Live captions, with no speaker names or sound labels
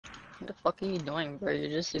What the fuck are you doing, bro? You're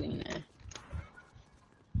just sitting there.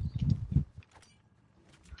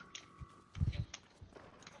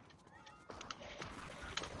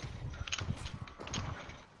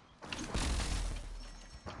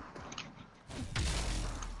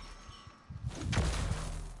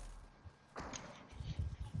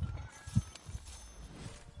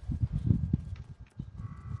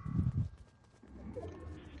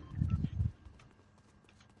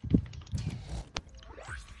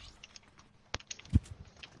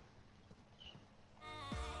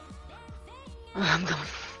 I'm going.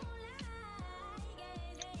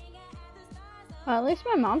 Well, at least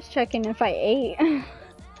my mom's checking if I ate. Of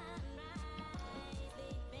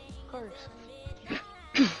course.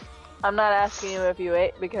 I'm not asking you if you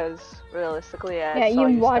ate because realistically, I Yeah, saw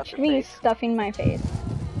you you watched stuff your me face. stuffing my face.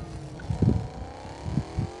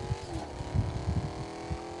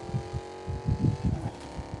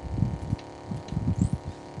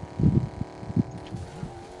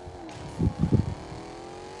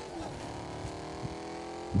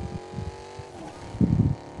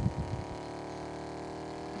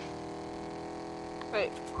 Wait.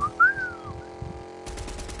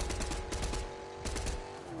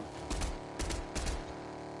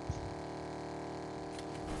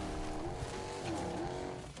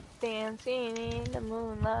 Dancing in the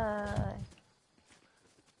moonlight.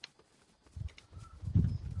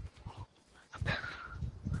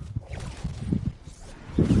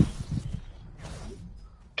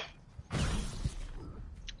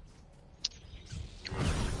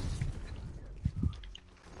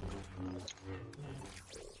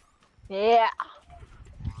 Yeah.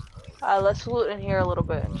 Let's loot in here a little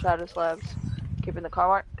bit in Shadow Slabs. Keeping the car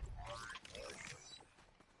mark.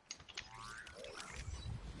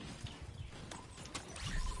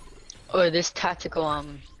 Oh, this tactical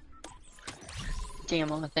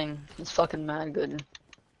DMO thing is fucking mad good.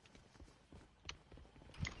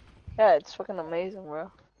 Yeah, it's fucking amazing,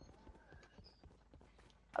 bro.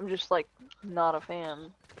 I'm just like not a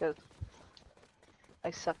fan because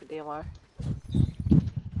I suck at DMR.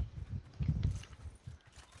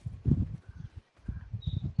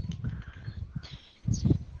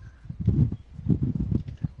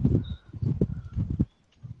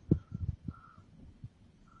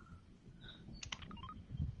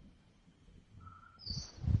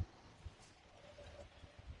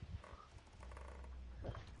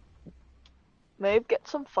 Maeve, get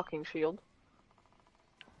some fucking shield.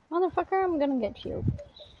 Motherfucker, I'm gonna get you.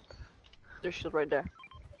 There's shield right there.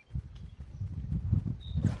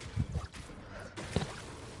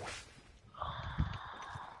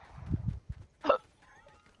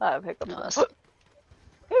 I have hiccups. No, that's...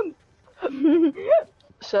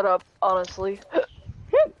 Shut up, honestly.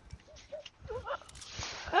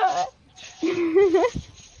 I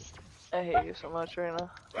hate you so much right now.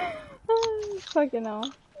 Fucking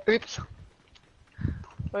hell. Oops.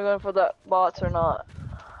 We're going for the bots or not?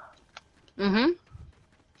 Mm-hmm.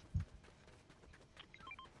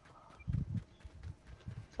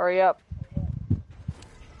 Hurry up.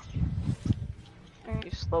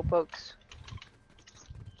 You slowpokes.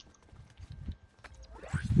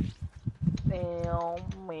 Meow,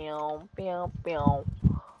 meow, meow, meow.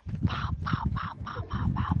 Pow, pow, pow, pow, pow,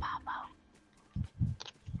 pow, pow, pow.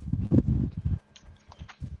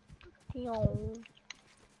 Meow.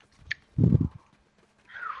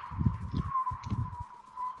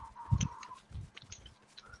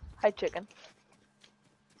 Hi, chicken.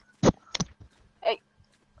 Hey.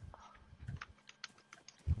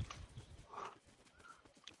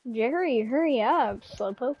 Jerry, hurry up,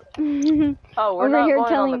 slowpoke. Oh, we're Over not here going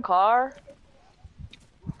on the telling... car?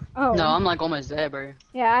 Oh. No, I'm like almost there, bro.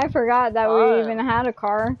 Yeah, I forgot that we even had a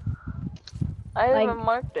car. I didn't Like- even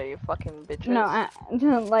mark it, you fucking bitches.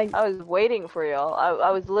 No, like... I was waiting for y'all.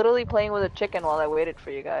 I was literally playing with a chicken while I waited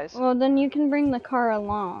for you guys. Well, then you can bring the car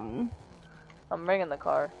along. I'm bringing the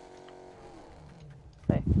car.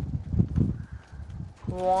 Hey.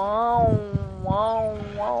 Wow, wow,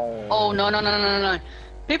 wow. Oh, no, no, no, no, no, no.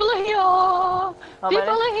 People are here!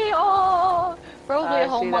 People are here! Probably a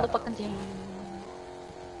whole motherfucking team.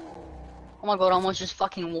 Oh my god, I almost just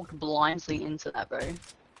fucking walked blindly into that, bro.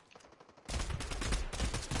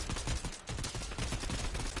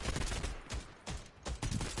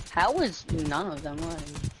 How was none of them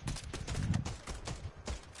running?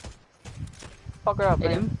 Fuck her up, Hit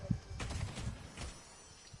man. him.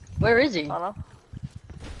 Where is he? I don't know.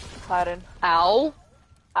 Hiding. Ow!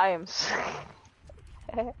 I am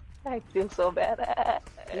I feel so bad.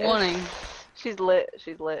 Warning. She's lit.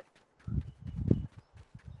 She's lit.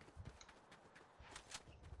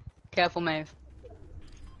 Careful, Maeve.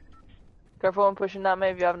 Careful when pushing that,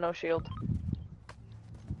 Maeve. You have no shield.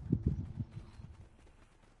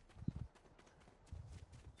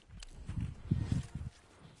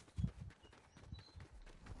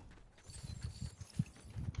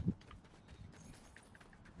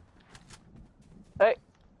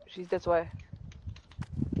 She's this way.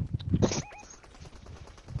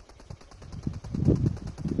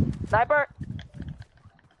 Sniper!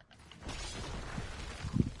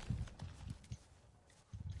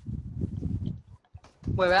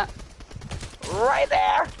 Where at? Right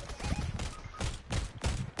there!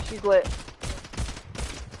 She's lit.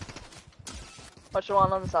 Watch the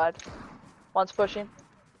one on the side. One's pushing.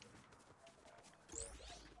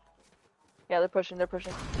 Yeah, they're pushing,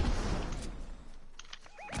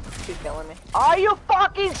 She's killing me. Are you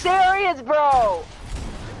fucking serious, bro?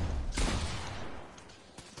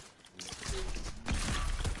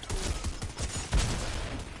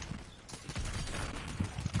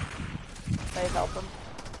 Can you help him?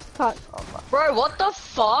 Caught. Oh, Bro, what the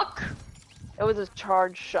fuck? it was a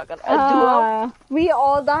charged shotgun. A duo? We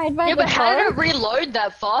all died by Yeah, the but how charge? did it reload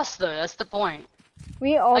that fast though? That's the point.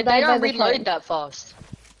 We all Like, died they by don't the reload charge. that fast.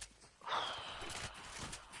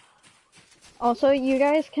 Also, you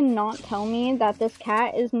guys cannot tell me that this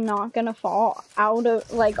cat is not gonna fall out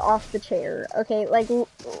of, like, off the chair, okay? Like,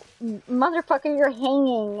 motherfucker, you're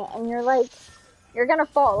hanging, and you're like, you're gonna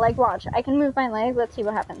fall. Like, watch, I can move my leg, let's see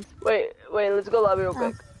what happens. Wait, let's go lobby real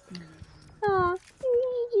quick. Aw,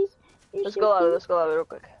 Let's go lobby real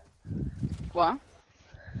quick. What?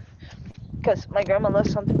 Because my grandma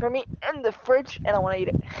left something for me in the fridge, and I want to eat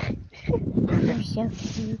it. You're so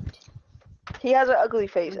cute. He has an ugly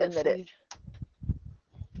face, admit it.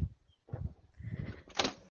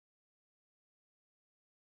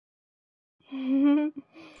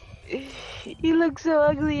 He looks so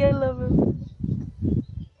ugly, I love him.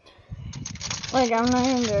 Like, I'm not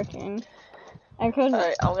even joking.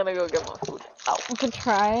 Alright, I'm gonna go get my food. Ow. I could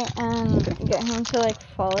try and get him to, like,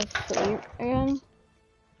 fall asleep again.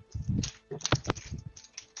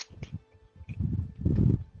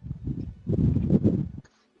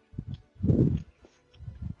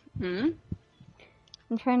 Hmm?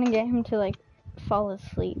 I'm trying to get him to, like, fall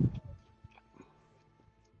asleep.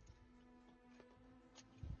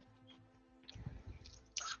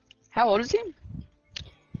 How old is he?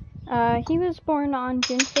 He was born on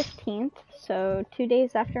June 15th, so 2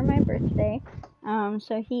 days after my birthday.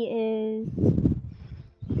 So he is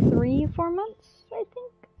 3-4 months, I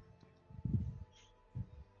think.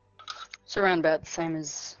 It's around about the same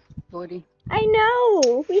as Lloydie. I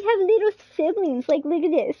know! We have little siblings. Like, look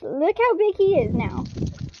at this. Look how big he is now.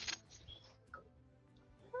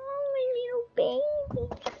 Oh, my little baby.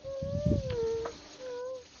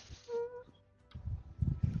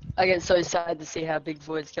 I get so sad to see how big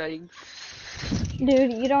Void's getting.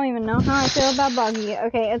 Dude, you don't even know how I feel about Buggy.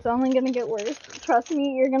 Okay, it's only gonna get worse. Trust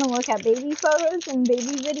me, you're gonna look at baby photos and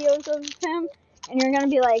baby videos of him, and you're gonna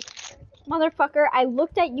be like, motherfucker, I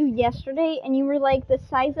looked at you yesterday, and you were like the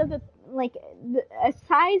size of a, like, a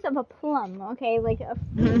size of a plum, okay? Like, a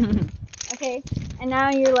okay? And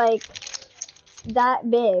now you're like,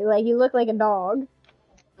 that big. Like, you look like a dog.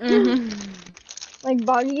 Like,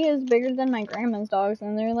 Buggy is bigger than my grandma's dogs,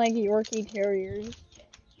 and they're like Yorkie Terriers.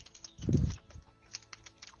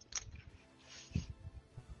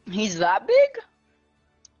 He's that big?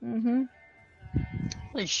 Mm-hmm.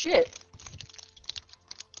 Holy shit.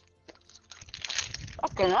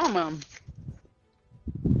 Fucking hell, man.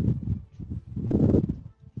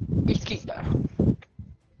 He's cute though.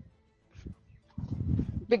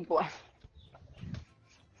 Big boy.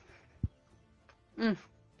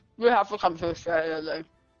 You have to come to Australia though.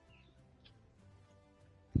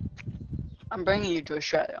 I'm bringing you to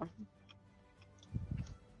Australia.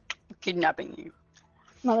 Kidnapping you.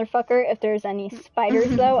 Motherfucker, if there's any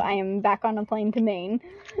spiders though, I am back on a plane to Maine.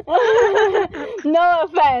 No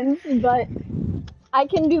offense, but I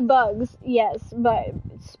can do bugs, yes, but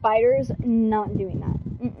spiders, not doing that.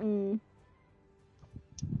 Mm-mm.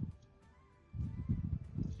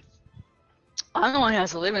 I'm the one who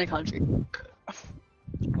has to live in a country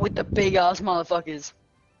with the big ass motherfuckers.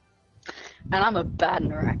 And I'm a bad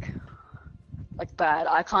Narak. Like bad.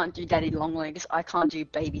 I can't do daddy long legs. I can't do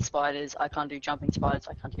baby spiders. I can't do jumping spiders.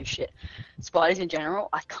 I can't do shit. Spiders in general,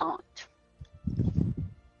 I can't.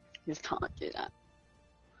 Just can't do that.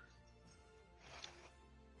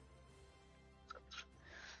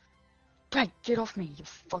 Brad, get off me, you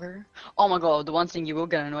fucker. Oh my god, the one thing you will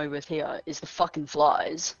get annoyed with here is the fucking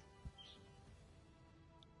flies.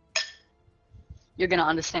 You're gonna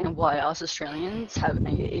understand why us Australians have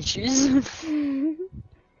issues.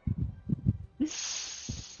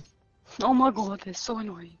 Oh my god, they're so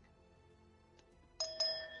annoying.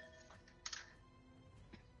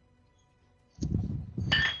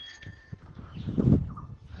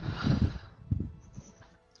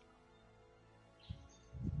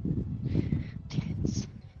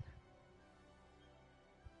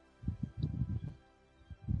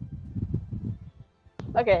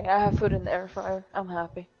 Okay, I have food in the air fryer. I'm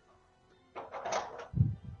happy.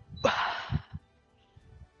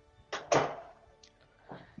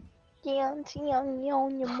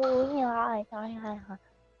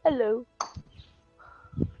 Hello.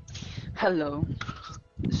 Hello.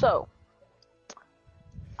 So,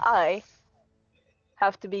 I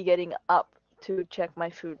have to be getting up to check my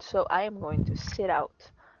food, so I am going to sit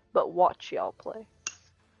out, but watch y'all play.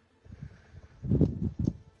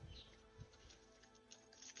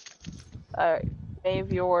 Alright,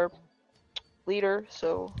 Dave, your leader,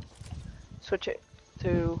 so switch it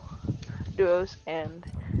to duos and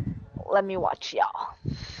let me watch y'all.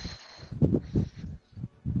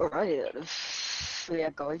 Alright, we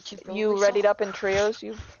are going to go. You readied up in trios,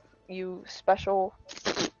 you special.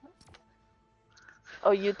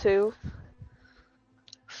 Oh, you too?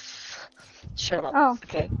 Shut up. Oh.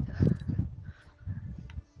 Okay.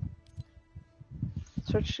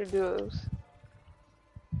 Switch to duos.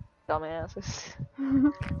 Dumbasses.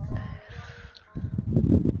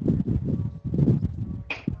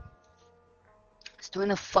 It's doing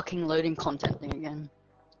the fucking loading content thing again.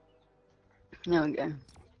 There we go.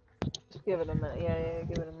 Just give it a minute. Yeah,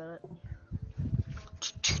 give it a minute.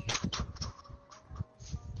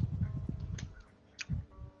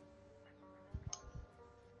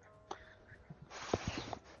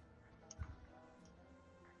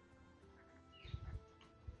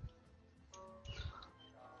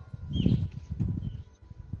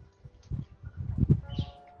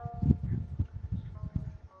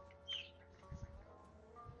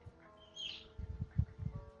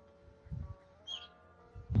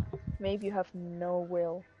 Maybe you have no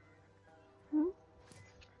will.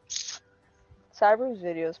 Cyber's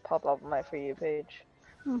videos pop up on my For You page.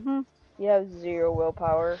 You have 0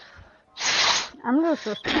 willpower. I'm just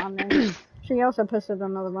responding. She also posted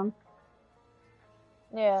another one.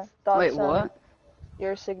 Yeah. Thoughts Wait, on what?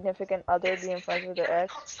 your significant other being friends with their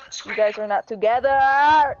ex? You guys are not together!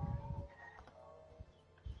 I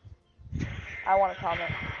want to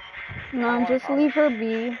comment. No, just leave her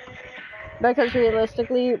be. Because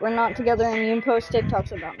realistically, we're not together and you post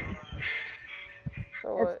TikToks about me.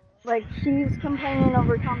 So It's what? like she's complaining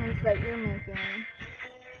over comments that you're making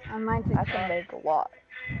on my TikTok. I can make a lot.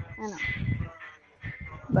 I know.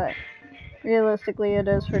 But realistically, it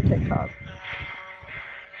is for TikTok.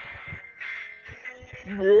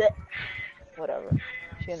 Blech. Whatever.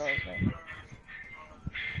 She annoys me.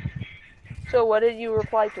 So what did you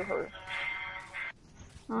reply to her?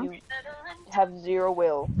 Huh? You have 0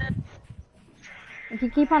 will. If you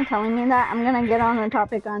keep on telling me that, I'm gonna get on a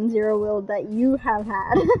topic on 0 will that you have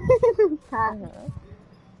had.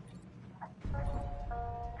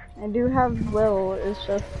 I do have will, it's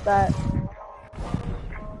just that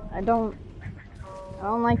I don't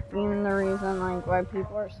like being the reason like why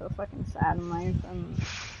people are so fucking sad in life, and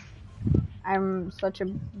I'm such a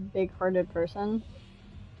big-hearted person.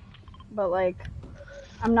 But like,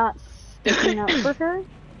 I'm not sticking up for her.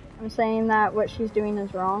 I'm saying that what she's doing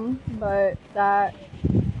is wrong, but that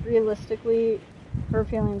realistically, her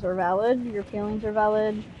feelings are valid, your feelings are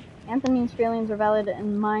valid, Anthony's feelings are valid,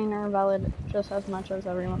 and mine are valid just as much as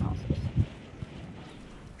everyone else's.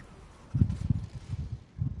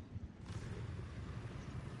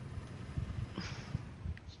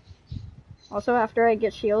 Also, after I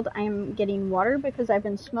get shield, I am getting water because I've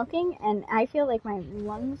been smoking, and I feel like my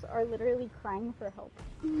lungs are literally crying for help.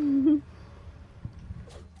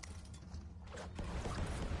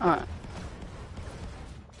 Alright.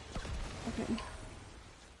 Okay.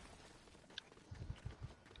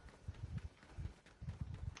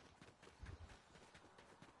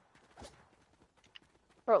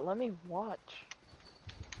 Bro, let me watch.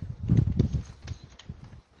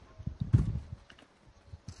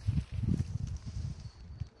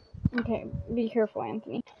 Okay, be careful,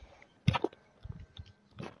 Anthony.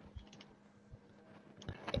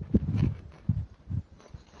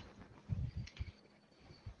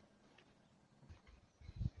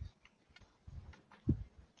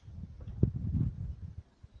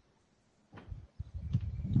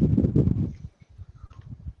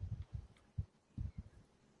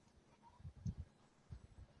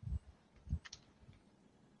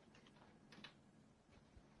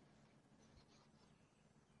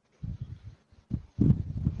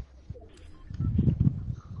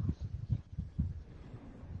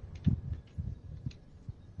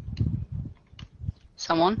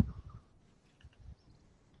 Someone?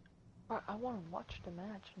 I want to watch the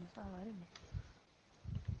match and it's not letting me.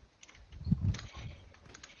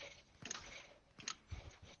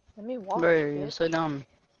 Let me watch. Bro, you're bitch. so dumb.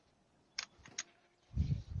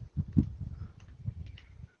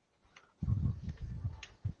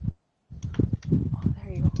 Oh, there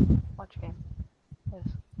Watch game. Yes.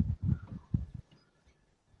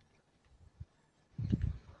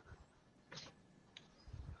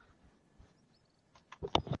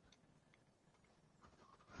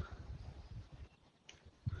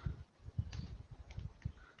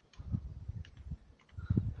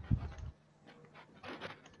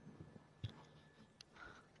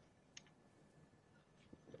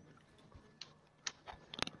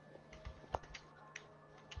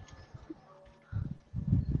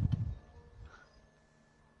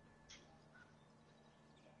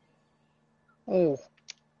 Oh.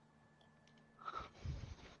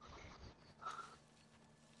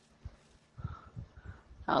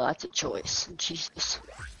 Oh, that's a choice. Jesus.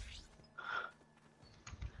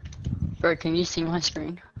 Bro, can you see my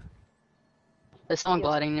screen? There's someone Yes.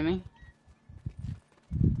 gliding to me.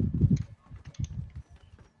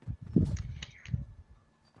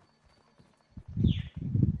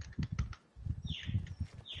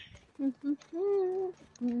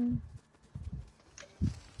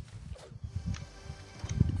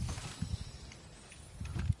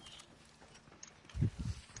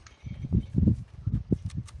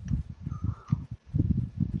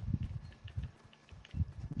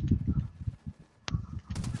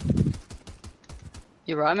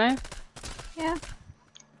 You right, man? Yeah.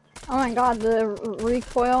 Oh my god, the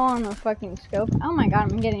recoil on the fucking scope. Oh my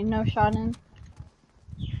god, I'm getting no shot in.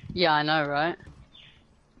 Yeah, I know, right?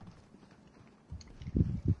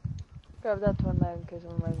 Grab that one mag in case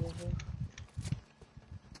of emergency.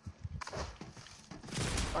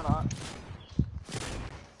 Or not.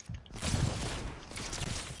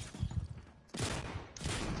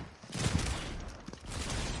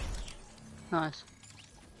 Nice.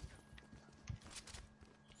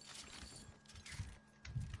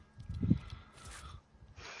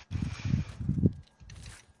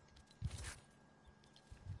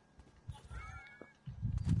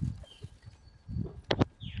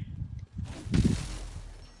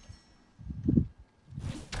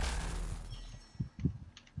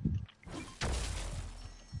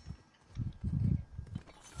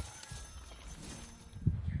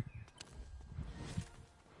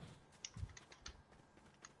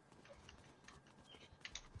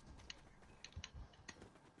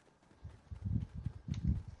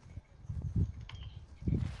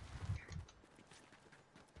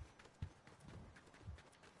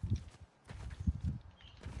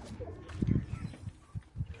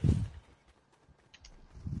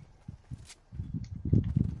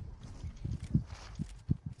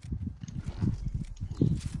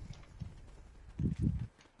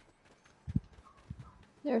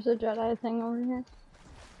 There's a Jedi thing over here.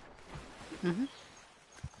 Mm-hmm.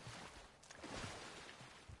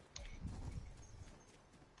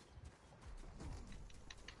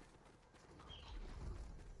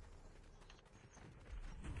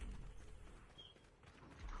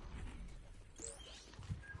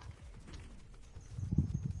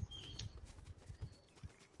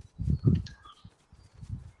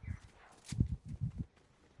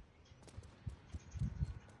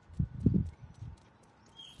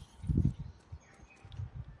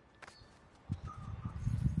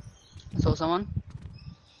 I saw someone.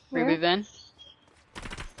 Where? Reboot van.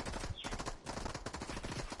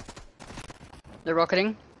 They're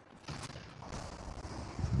rocketing.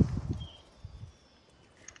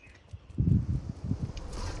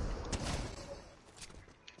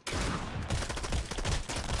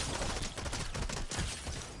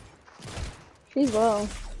 She's low.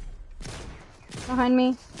 Behind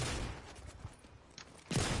me.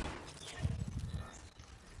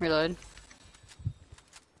 Reload.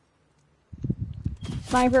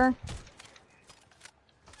 Sniper.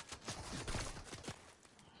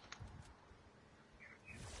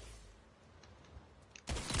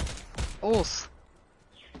 Oof.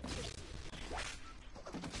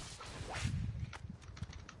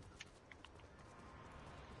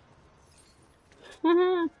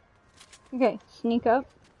 Okay, sneak up.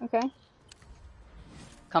 Okay.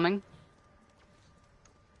 Coming.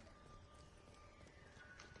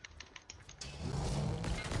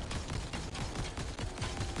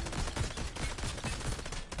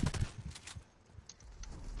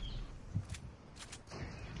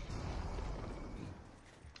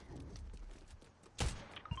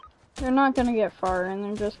 They're not gonna get far, and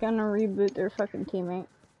they're just gonna reboot their fucking teammate.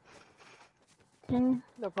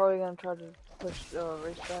 They're probably gonna try to push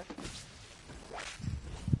race back.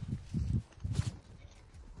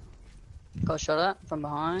 Got shot at from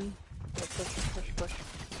behind. Yeah, push.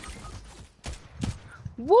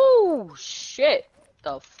 Woo! Shit!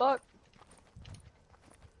 The fuck?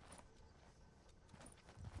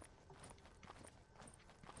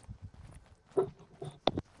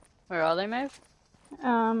 Where are they, Maeve?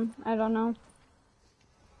 I don't know.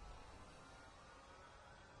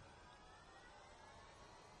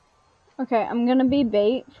 Okay, I'm gonna be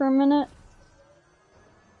bait for a minute.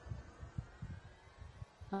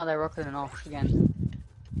 Oh, they're rocketing off again.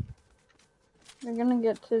 They're gonna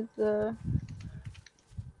get to the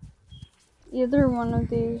either one of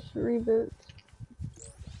these reboots.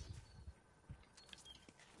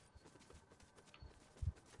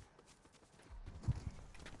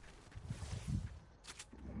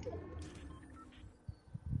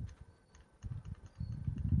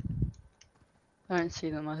 I don't see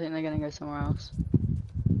them. I think they're gonna go somewhere else.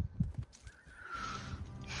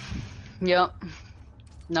 Yep.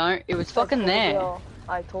 No, it was fucking there.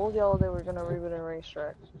 I told y'all they were gonna reboot and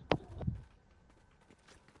racetrack.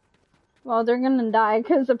 Well, they're gonna die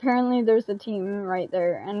because apparently there's a team right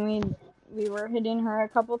there, and we were hitting her a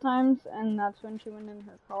couple times, and that's when she went in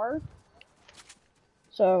her car.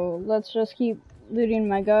 So let's just keep looting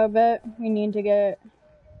my go a bit. We need to get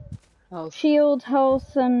shield,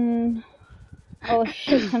 health, and a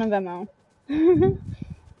shit ton of ammo.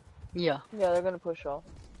 Yeah. Yeah, they're gonna push off.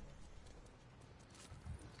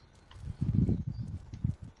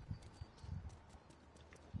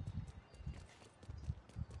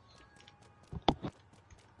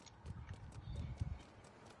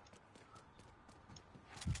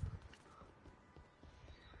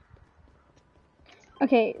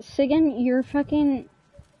 Okay, Sigan,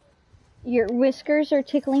 your whiskers are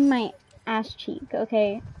tickling my ass cheek,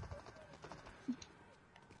 okay?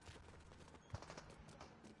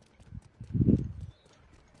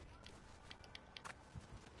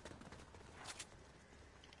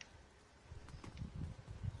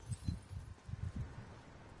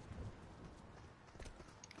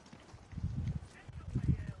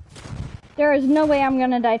 There is no way I'm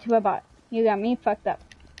gonna die to a bot. You got me fucked up.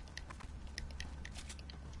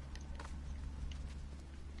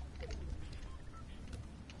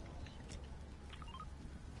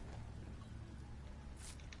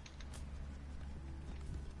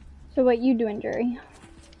 So what you doing, Jerry?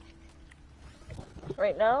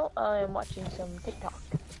 Right now, I am watching some TikTok.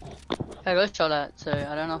 I got shot at, so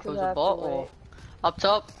I don't know if it was a bot or up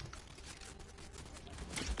top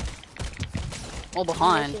or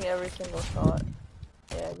behind. Missing every single shot.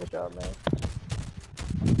 Yeah, good job,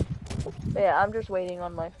 man. But yeah, I'm just waiting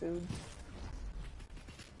on my food.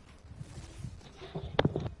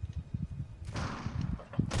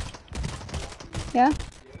 Yeah?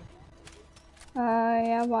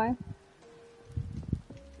 Yeah, why?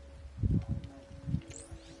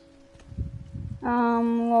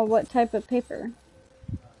 Well, what type of paper?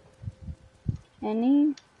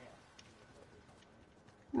 Any?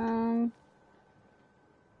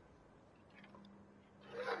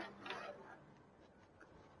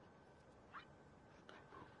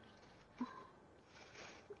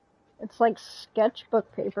 It's like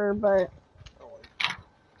sketchbook paper, but...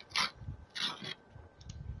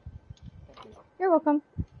 You're welcome.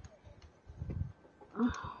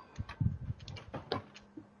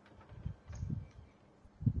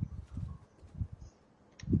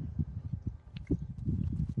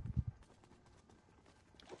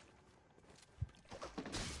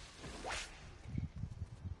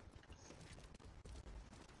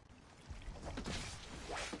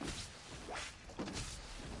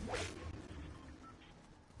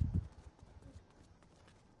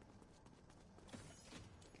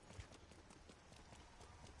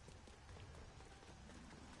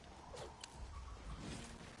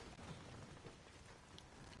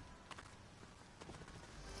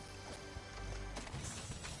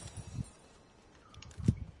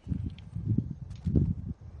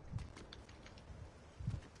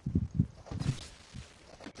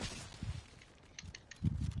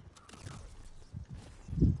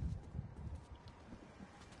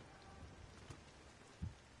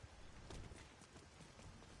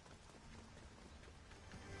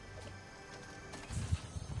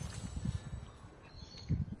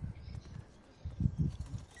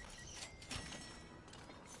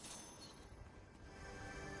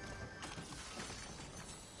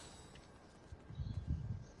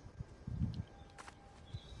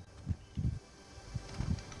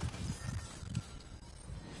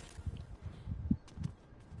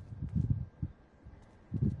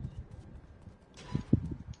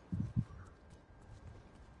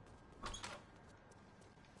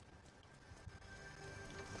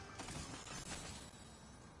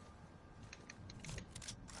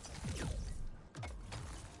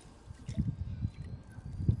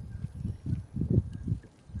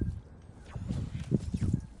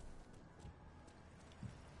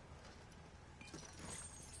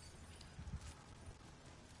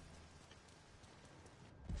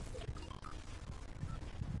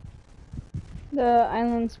 The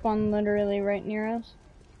island spawned literally right near us.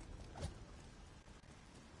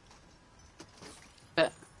 Yeah.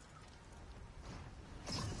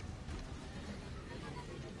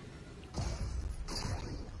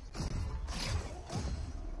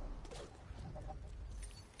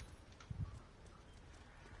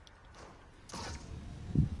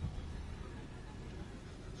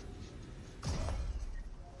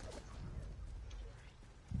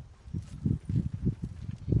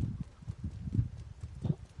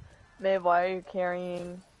 Maeve, why are you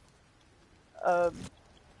carrying,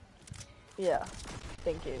 yeah,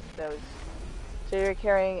 thank you, that was, so you're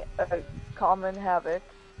carrying a common Havoc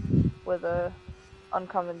with a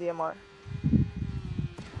uncommon DMR,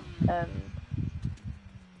 and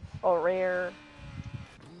a rare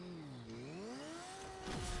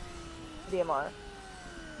DMR.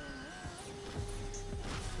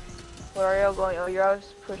 Where are y'all going? Oh, you're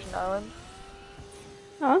guys pushing island?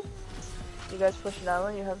 Huh? You guys pushing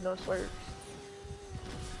island? You have no slurs.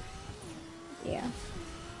 Yeah.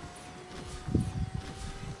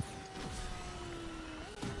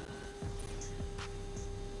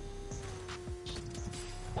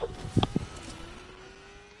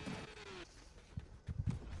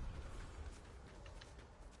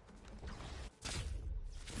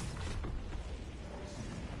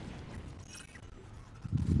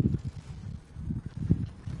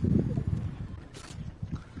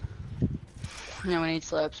 Now we need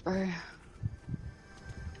slabs, bro.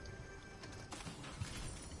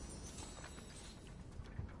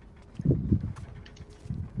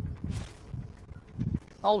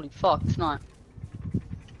 Holy fuck, it's not.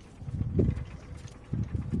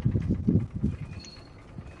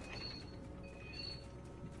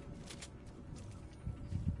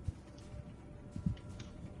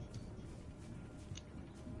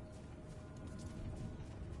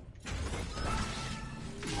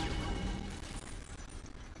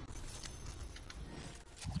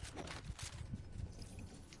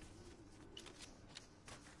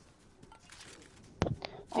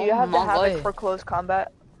 Do you have the my Havoc life. for close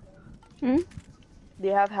combat? Hmm? Do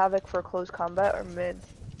you have Havoc for close combat or mid?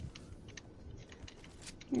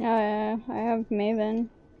 Yeah, I have Maven.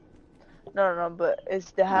 No, but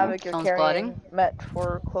is the Havoc you're Someone's carrying gliding. meant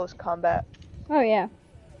for close combat? Oh yeah.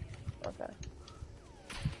 Okay.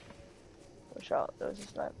 Watch out, there was a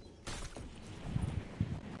snipe.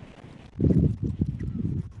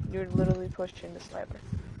 You're literally pushing the sniper.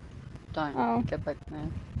 Don't. Oh. Get back,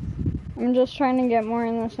 man. I'm just trying to get more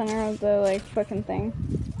in the center of the, like, fucking thing.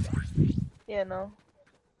 Yeah, no.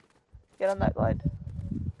 Get on that glide.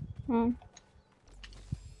 Hmm.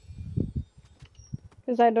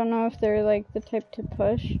 Because I don't know if they're, like, the type to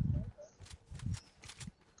push.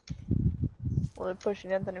 Well, they're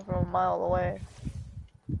pushing Anthony from a mile away.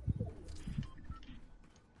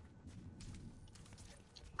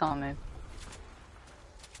 Come on, man.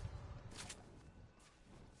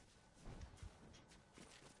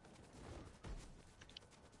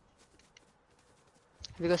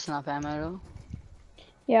 Have you got sniper ammo at all?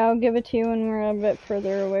 Yeah, I'll give it to you when we're a bit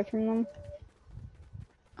further away from them.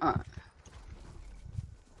 Alright.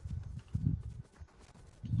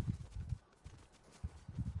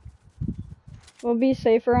 We'll be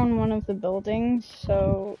safer on one of the buildings,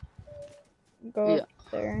 so go Yeah. up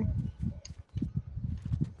there.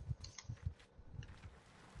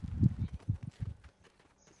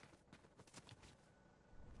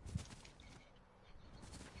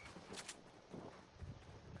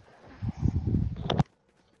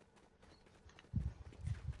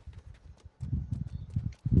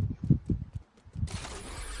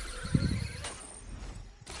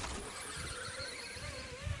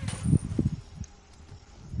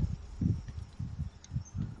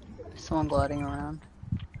 Someone gliding around.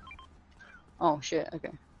 Oh shit, okay.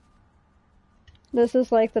 This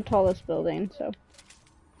is like the tallest building, so.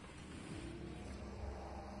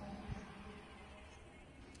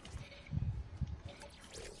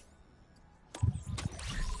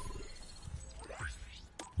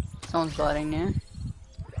 Someone's gliding now.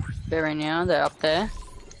 Very now, they're up there.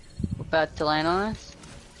 We're about to land on us.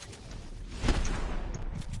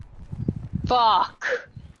 Fuck!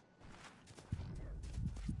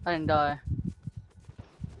 I didn't die.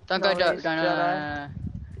 Don't go, No, don't, he's no, no, no, Jedi. no, no.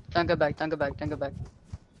 Don't go back, don't go back, don't go back.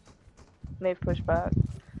 Maeve push back.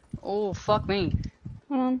 Oh, fuck me.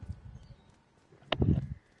 Hold on.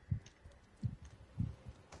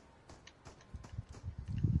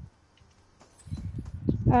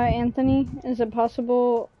 Anthony, is it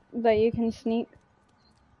possible that you can sneak?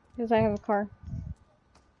 Because I have a car.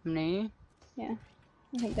 Me? Yeah,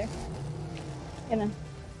 right there. Get in.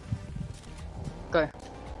 Go.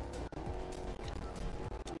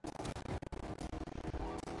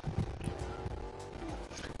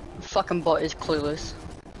 fucking bot is clueless.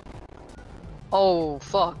 Oh,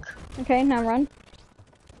 fuck. Okay, now run.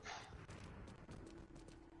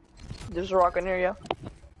 There's a rocket near you.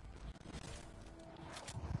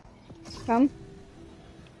 Come.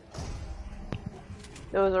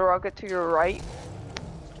 There was a rocket to your right.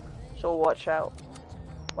 So watch out.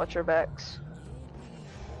 Watch your backs.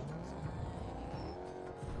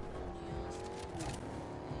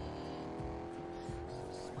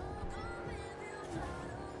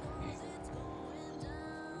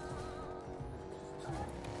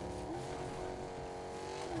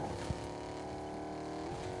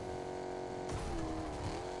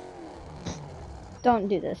 Don't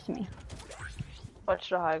do this to me. Watch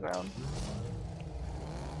the high ground.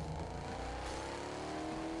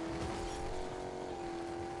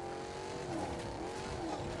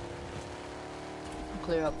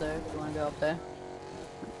 Clear up there if you want to go up there.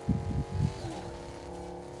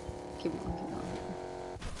 Keep on, keep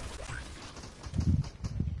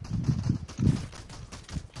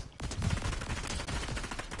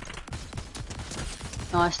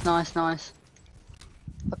on. Nice, nice, nice.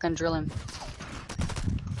 Fucking drill him.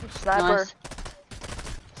 Sniper. Nice.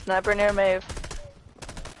 Sniper near Maeve.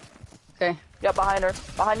 Okay. Yeah, behind her.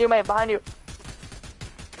 Behind you, Maeve. Behind you.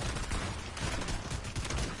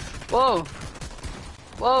 Whoa!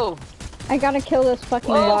 Whoa! I gotta kill this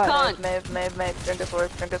fucking Whoa, bot. cunt! Maeve. Drink a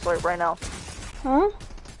slurp. Drink a slurp right now. Huh?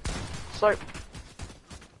 Slurp.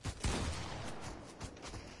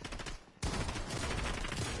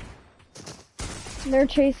 They're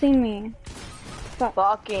chasing me.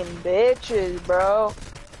 Fucking bitches, bro.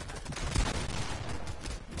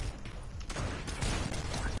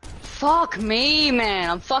 Fuck me, man!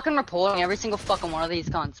 I'm fucking reporting every single fucking one of these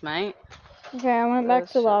cunts, mate. Okay, I went back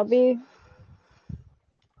to lobby.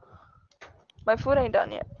 My food ain't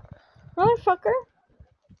done yet. Motherfucker.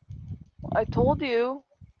 I told you.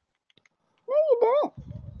 No, you didn't.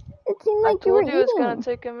 It seemed like I you were told you eating. it's gonna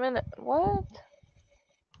take a minute. What?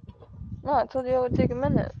 No, I told you it would take a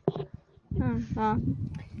minute. Oh, well.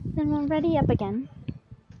 Then we'll ready up again.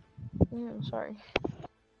 I'm sorry.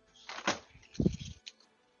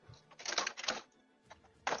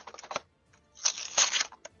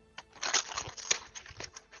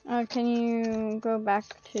 Can you go back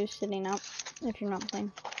to sitting up if you're not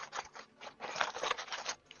playing?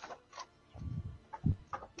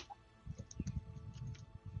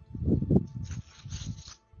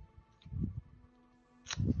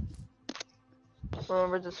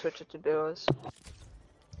 Remember to switch it to duos.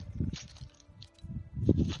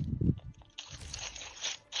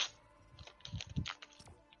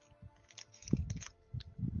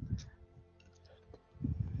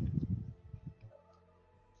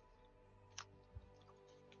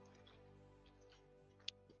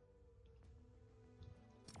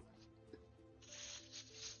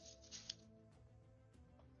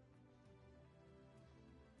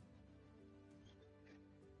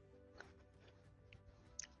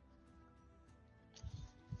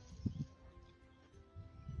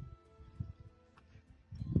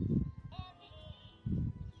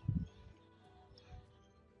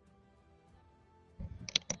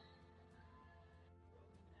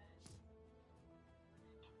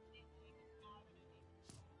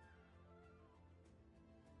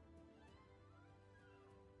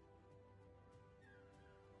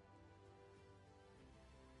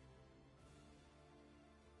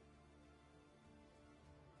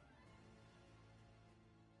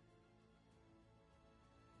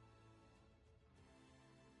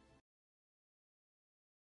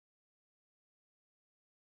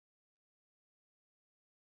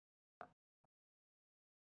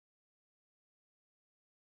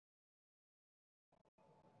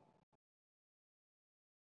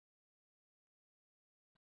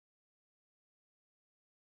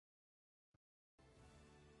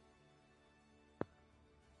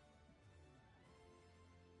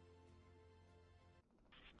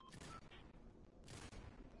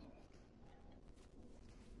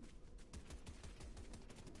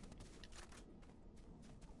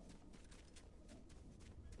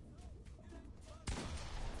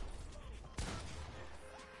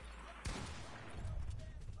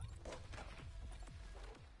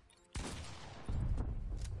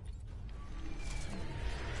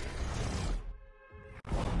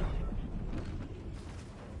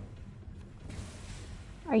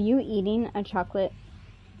 Are you eating a chocolate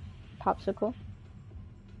popsicle?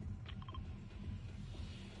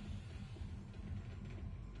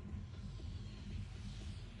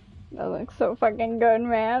 That looks so fucking good,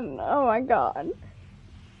 man. Oh my god.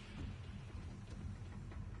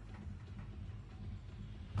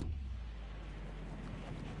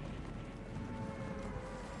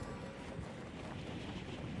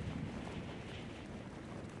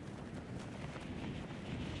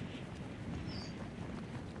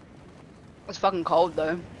 It's fucking cold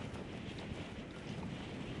though.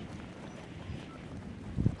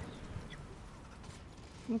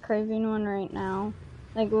 I'm craving one right now.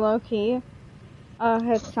 Like low key.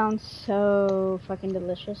 Oh, it sounds so fucking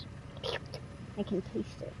delicious. I can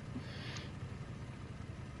taste it.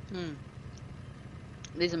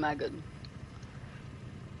 These are mad good.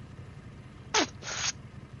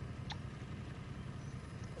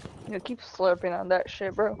 You keep slurping on that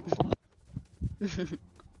shit, bro.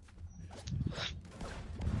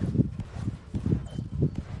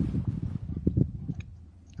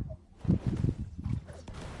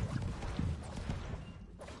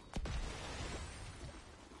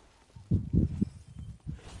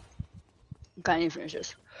 Can't even finish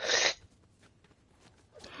this.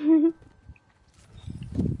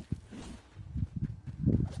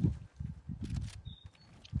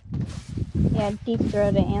 Yeah, deep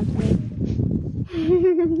throat it, Anthony.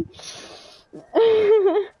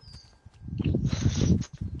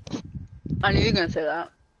 I knew you were gonna say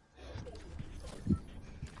that.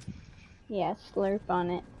 Yeah, slurp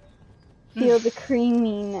on it. Feel the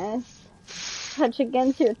creaminess. Touch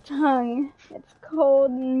against your tongue. It's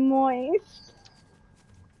cold and moist.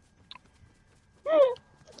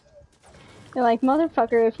 You're like,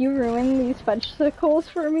 motherfucker, if you ruin these fudgesicles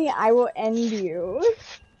for me, I will end you.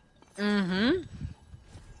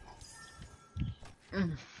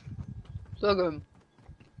 So good.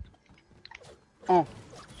 Oh.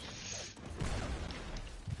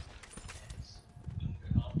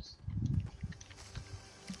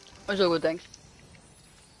 It's so good, thanks.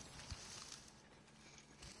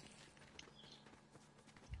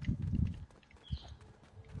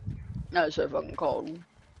 No, it's so fucking cold.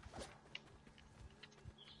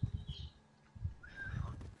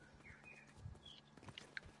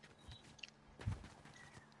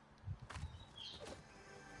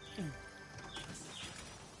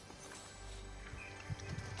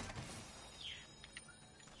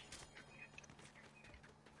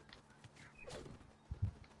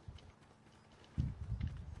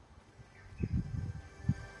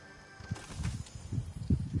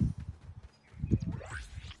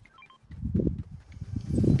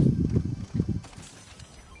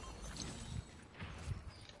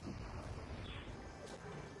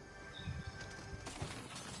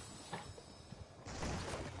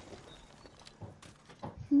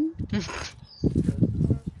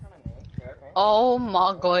 Oh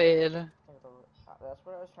my god. That's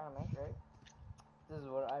what I was trying to make, right? This is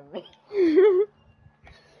what I made.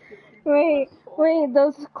 Wait,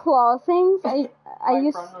 those claw things? I My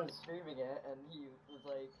used. friend was streaming it, and he was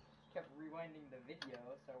like, kept rewinding the video,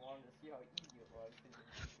 so I wanted to see how easy it was, because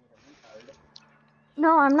he was being a retard.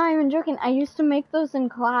 No, I'm not even joking. I used to make those in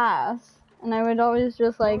class, and I would always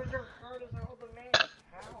just like. Those are hard as hell to make.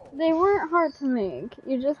 How? They weren't hard to make.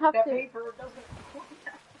 You just have That to. paper doesn't.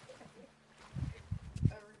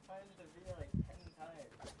 I rewinded the video like 10 times.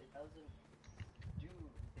 It doesn't do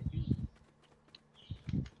the use.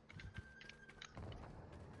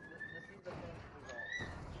 This is the finished result.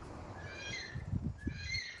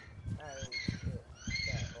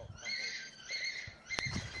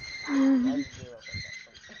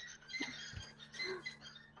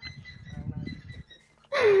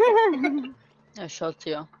 I shot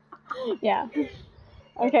you. Yeah.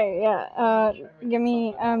 Okay, yeah. Give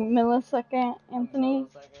me a millisecond, Anthony.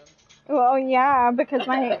 Well, yeah, because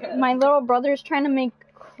my little brother's trying to make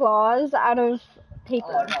claws out of paper.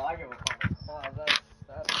 Oh no, I give a fuck. Wow,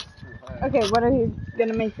 that's too hard. Okay, what are you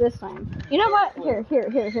gonna make this time? You know what? Here. I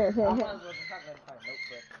might as well just have an entire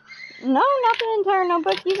notebook. No, not the entire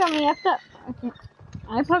notebook. You got me effed up. Okay.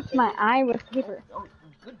 I poked my eye with paper. Oh,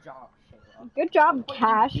 good job, Shayla. Good job,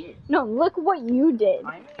 Cash. No, look what you did.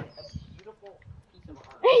 I made a beautiful piece of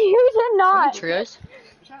art. You did not. Trios?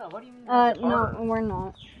 Shayla, what do you mean? No, we're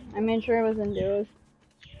not. I made sure it was in duos.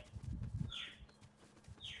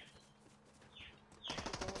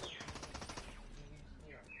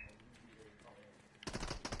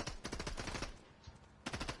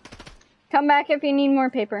 Come back if you need more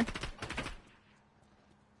paper.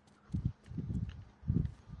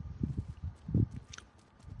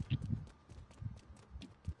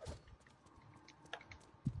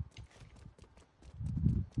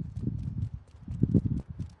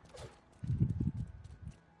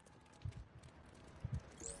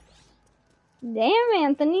 Damn,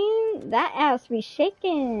 Anthony, that ass be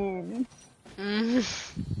shaking.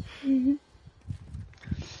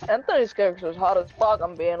 Anthony's character's hot as fuck,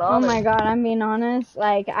 I'm being Oh honest. my god, I'm being honest.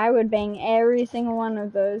 Like, I would bang every single one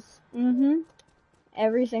of those.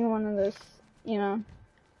 Every single one of those, you know.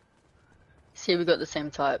 See, we got the same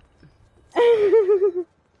type.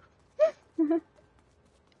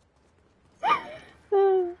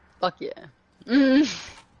 Fuck yeah. Mm.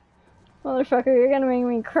 Motherfucker, you're gonna make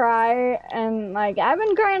me cry, and like, I've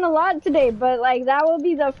been crying a lot today, but like, that will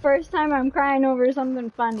be the first time I'm crying over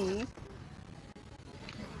something funny.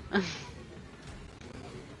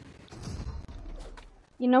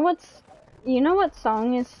 You know what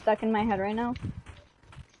song is stuck in my head right now?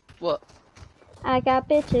 What? I got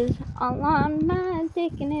bitches all on my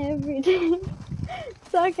dick and every day,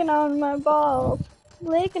 sucking on my balls,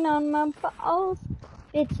 licking on my balls.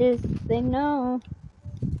 Bitches, they know.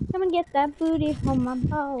 Come and get that booty on my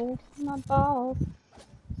balls,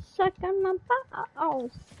 suck on my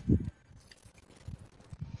balls.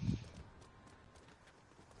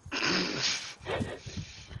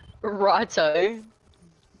 Righto.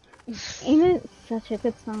 Ain't it such a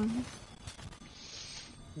good song?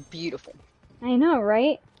 Beautiful. I know,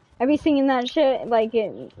 right? I'd be singing that shit, like,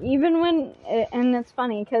 even when, and it's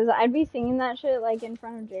funny, because I'd be singing that shit, like, in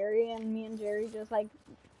front of Jerry, and me and Jerry just, like,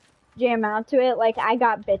 jam out to it, like, I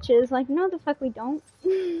got bitches, like, no the fuck we don't.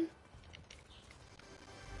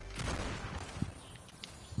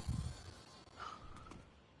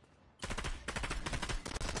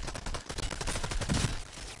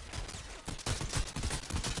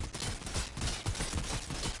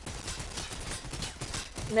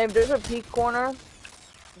 Nate, there's a peak corner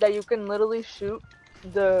that you can literally shoot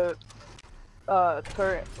the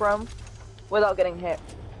turret from without getting hit.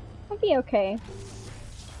 I'd be okay.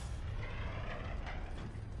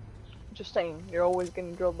 Just saying, you're always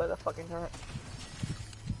getting drilled by the fucking turret.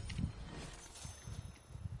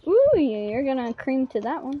 Ooh, yeah, you're gonna cream to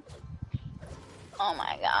that one. Oh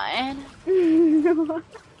my god.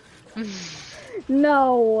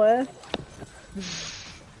 No.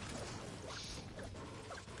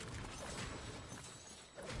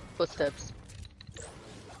 Footsteps.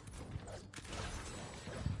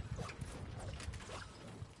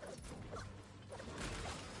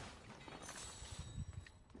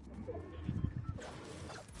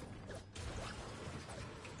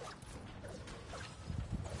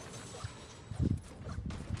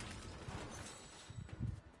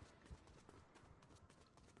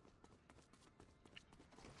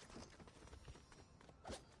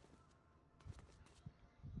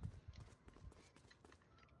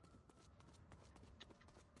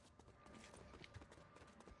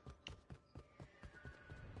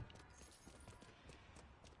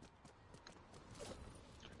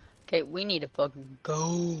 Okay, we need to fucking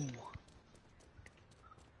go.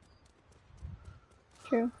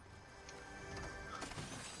 True.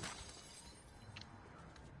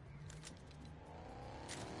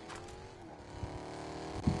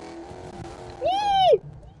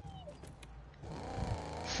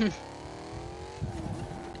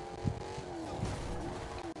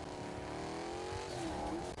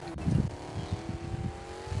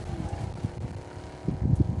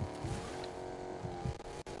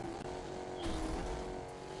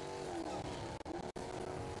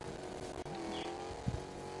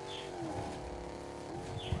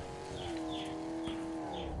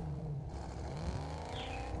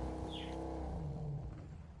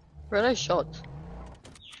 Where are those shots?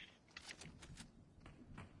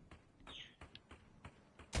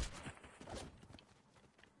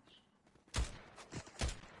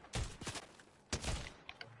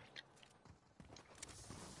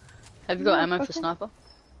 Have you got Yeah, ammo for okay. sniper?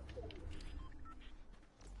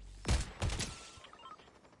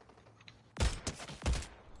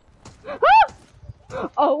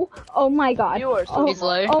 Oh my god. You are so Oh, He's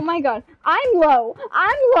low. oh my god. I'm low.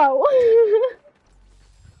 I'm low.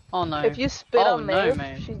 Oh no. If you spit Oh on no, Maeve,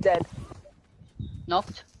 man. she's dead.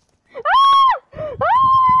 Knocked. Ah! Ah!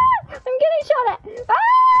 I'm getting shot at. Ah!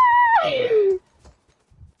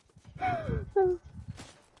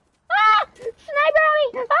 Ah! Sniper on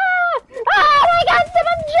me! Ah! Oh my god,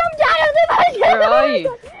 someone jumped out of the bus! Where are you?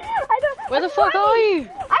 I don't, Where I'm the fuck running. are you?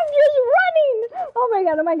 I'm just running! Oh my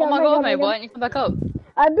god, oh my god, Oh my oh god, my mate, god. why don't you come back up?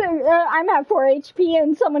 I'm at 4 HP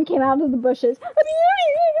and someone came out of the bushes.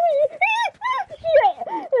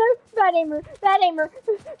 Bad aimer, bad aimer,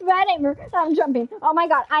 bad aimer. I'm jumping. Oh my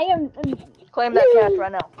god, I am. Claim that cash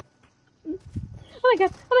right now. Oh my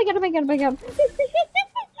god, oh my god, oh my god, oh my god.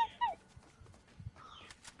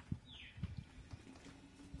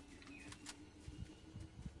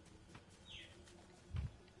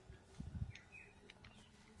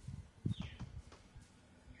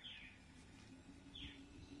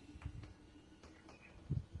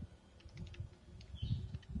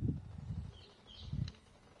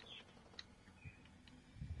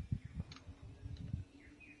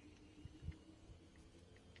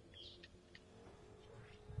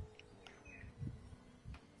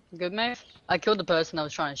 Good, mate? I killed the person I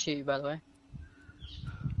was trying to shoot, by the way.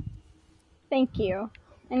 Thank you.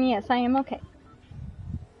 And yes, I am okay.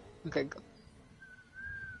 Okay, go.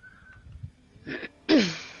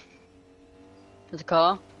 There's a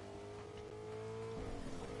car.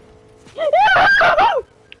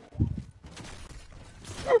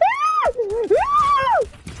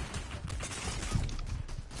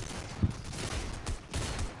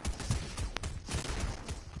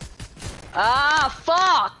 Ah,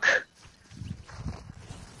 fuck!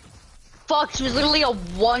 Fuck, she was literally a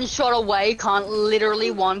one shot away, cunt.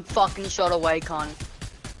 Literally one fucking shot away, cunt.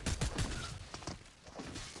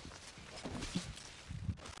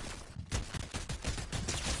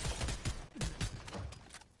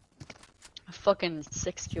 Fucking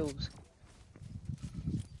 6 kills.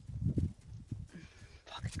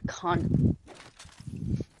 Fucking cunt.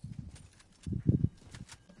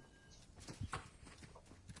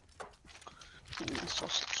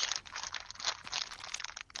 Sausage.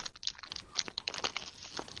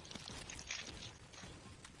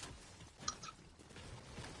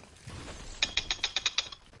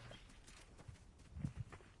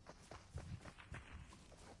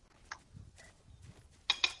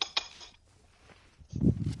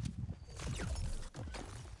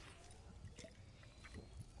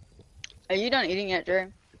 Are you done eating yet, Jerry?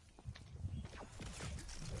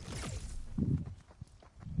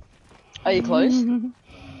 Are you close?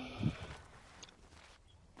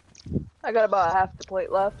 I got about half the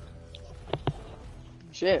plate left.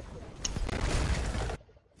 Shit.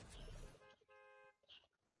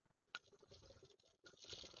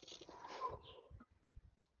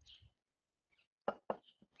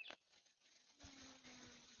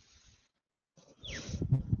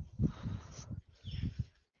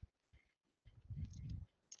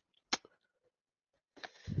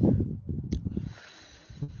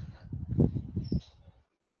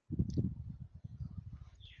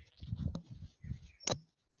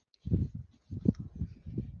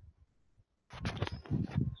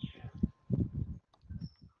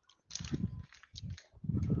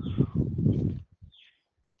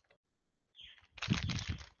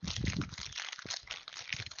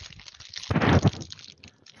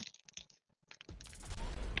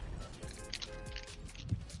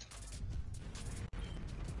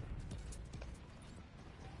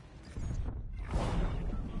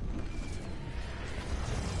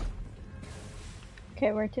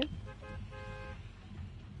 Okay, where to?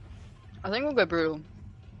 I think we'll go brutal.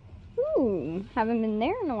 Ooh, haven't been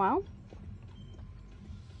there in a while.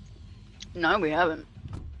 No, we haven't.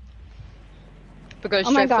 But go Oh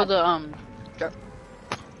my straight for God. the go.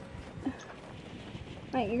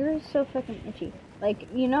 My ear is so fucking itchy. Like,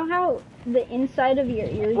 you know how the inside of your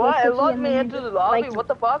ear What? gets It itchy logged and me then into you the just, lobby? like, What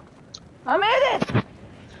the fuck? I made it!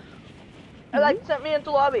 It like sent me into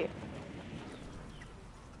lobby.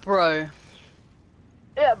 Bro,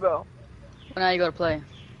 Yeah, bro. well, now you gotta play.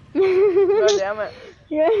 God damn it.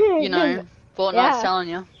 Yeah, You know, Fortnite's yeah. telling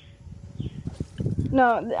you.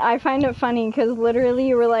 No, I find it funny because literally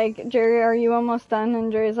you were like, Jerry, are you almost done?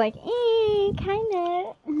 And Jerry's like,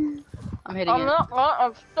 kinda. I'm hitting I'm it. not,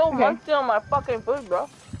 I'm still Okay. munching on my fucking food, bro.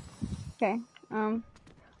 Okay,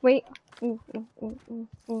 wait. Ooh.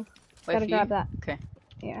 Wait Gotta for grab you? that. Okay.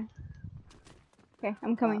 Yeah. Okay,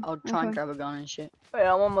 I'm coming. I'll I'm try and coming. grab a gun and shit. Wait,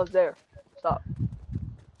 I'm almost there. Stop.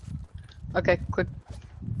 Okay, quick.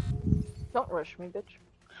 Don't rush me, bitch.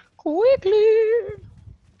 Quickly!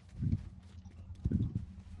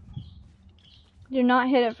 Do not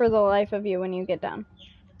hit it for the life of you when you get down.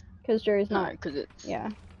 Because Jerry's No, not. because it's... Yeah.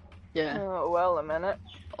 Yeah. Oh, well, a minute.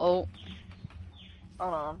 Oh,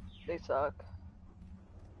 Hold on. They suck.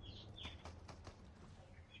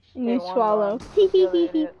 And you Okay, one swallow. gone. Who's the other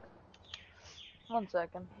idiot? 1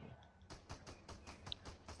 second.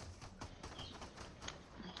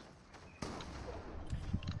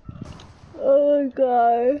 Oh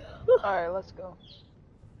god. Alright, let's go.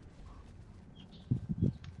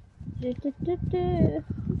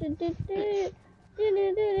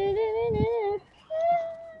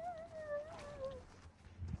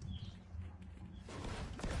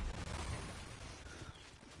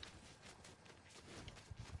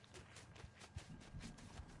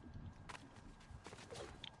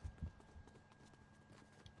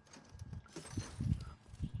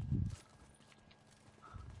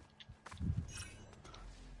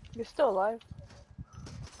 You're still alive.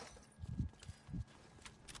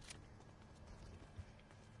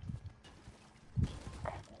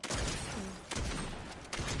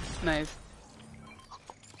 Maeve.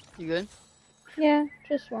 You good? Yeah,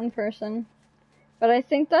 just one person. But I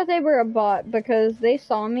think that they were a bot because they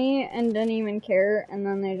saw me and didn't even care, and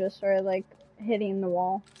then they just started like hitting the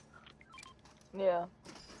wall. Yeah.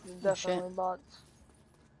 Definitely bots.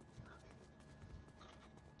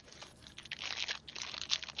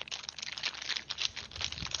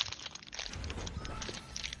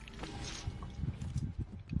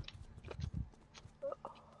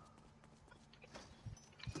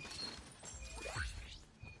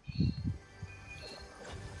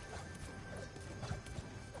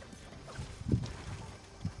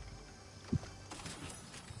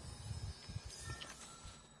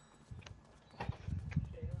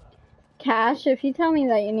 Cash, if you tell me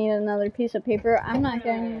that you need another piece of paper, I'm not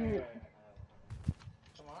going.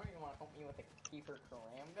 Tomorrow you want to help me with a paper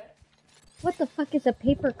karambit? What the fuck is a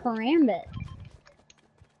paper karambit?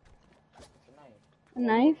 It's a knife. A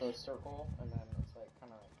knife? With a circle, and then it's like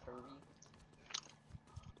kind of curvy.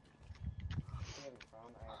 You have a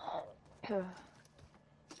phone?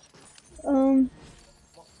 Um.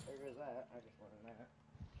 Well, there goes that. I just learned that.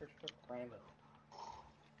 Search for karambit.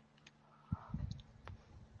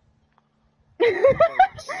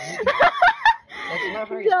 That's not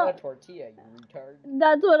how you spell tortilla, you retard.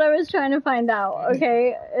 That's what I was trying to find out,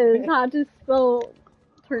 okay? Is how to spell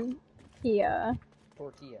tortilla.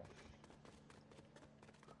 Tortilla.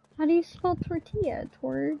 How do you spell tortilla?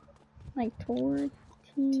 Like tortilla.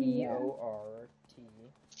 Tortilla.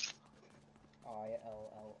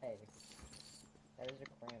 That is a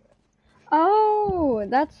karambit. Oh,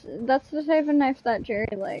 that's the type of knife that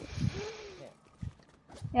Jerry likes.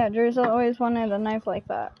 Yeah, Jerry's always wanted a knife like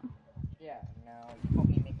that. Yeah, now you help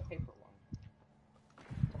me make a paper one.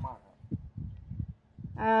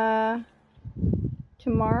 Tomorrow.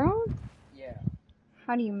 Tomorrow? Yeah.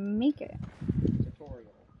 How do you make it?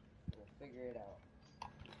 Tutorial. We'll figure it out.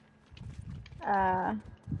 Now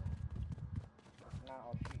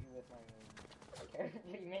I'll shoot you with my character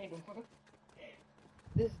you made one.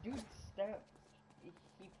 This dude stepped. He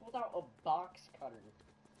pulled out a box cutter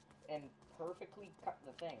and perfectly cut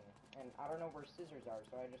the thing. And I don't know where scissors are,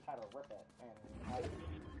 so I just had to rip it. And I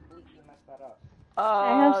completely messed that up.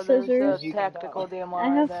 I have scissors. There's a tactical DMR I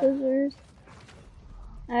have there. scissors.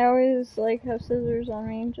 I always like have scissors on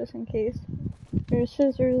me just in case. There's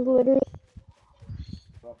scissors literally.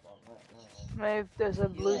 Maybe there's a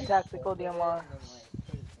blue tactical DMR.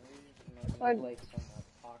 What? Like some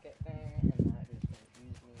pocket thing, and that just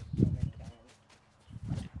confused me so many times.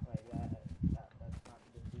 Like that's not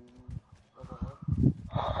the dude overall.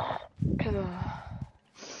 So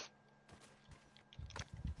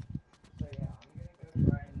yeah, I'm gonna go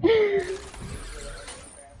try and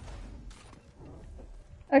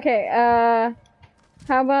Okay,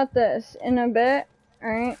 how about this? In a bit,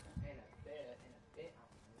 alright?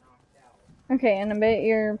 Okay, in a bit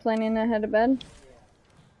you're planning to head to bed?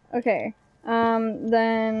 Okay,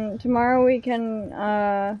 then tomorrow we can,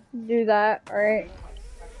 do that, alright?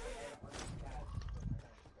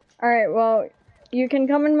 Alright, well, you can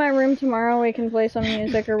come in my room tomorrow, we can play some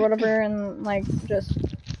music or whatever, and, like, just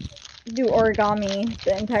do origami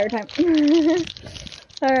the entire time.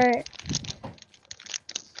 Alright.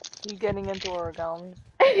 You getting into origami?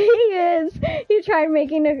 He is. He tried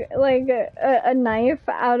making a knife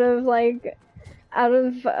out of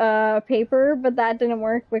paper, but that didn't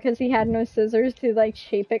work because he had no scissors to like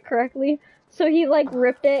shape it correctly. So he like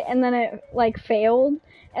ripped it and then it like failed.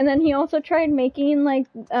 And then he also tried making like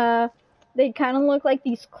they kind of look like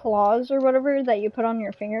these claws or whatever that you put on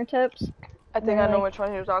your fingertips. I think I know which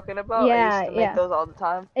one you're talking about. Yeah, I used to make those all the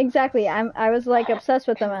time. Exactly. I was like obsessed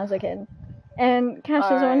with them as a kid. And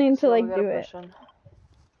Cash is wanting to like do it.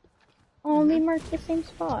 Oh, we marked the same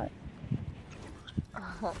spot.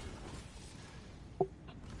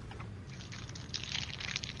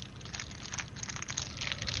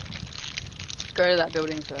 Go to that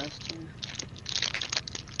building first.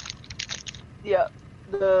 Yeah,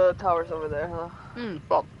 the tower's over there, huh?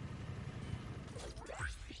 Well.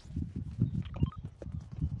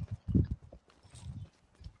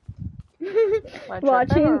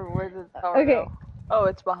 Watching. Or where did the tower go? Oh,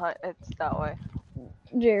 it's behind. It's that way.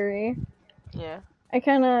 Jerry. Yeah. I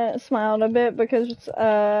kind of smiled a bit because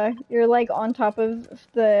you're like on top of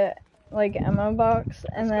the like ammo box,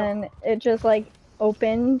 and then it just like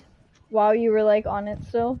opened while you were like on it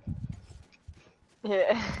still.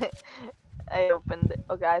 Yeah. I opened it.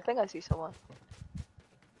 Okay, I think I see someone.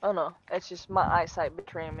 Oh no, it's just my eyesight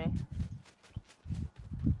betraying me.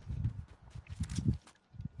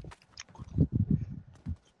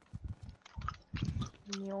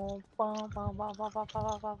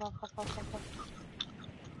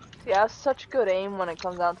 See, I have such good aim when it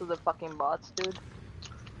comes down to the fucking bots, dude.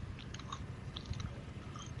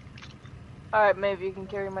 Alright, maybe you can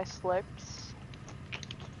carry my slips.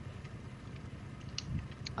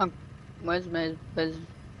 Where's Maeve? Where's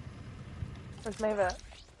Maeve at?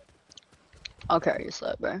 I'll carry your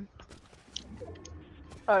slip, bro.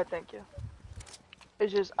 Alright, thank you.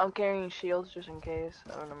 It's just, I'm carrying shields just in case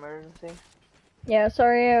of an emergency. Yeah,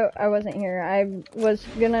 sorry I wasn't here. I was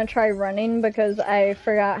gonna try running because I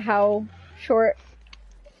forgot how short...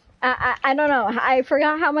 I don't know. I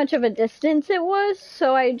forgot how much of a distance it was,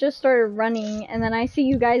 so I just started running, and then I see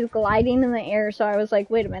you guys gliding in the air, so I was like,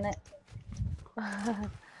 wait a minute.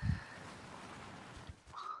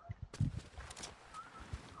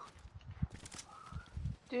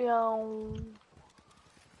 Down.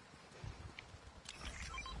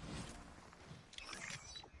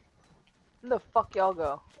 Where the fuck y'all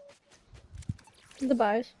go? The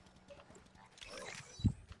buys.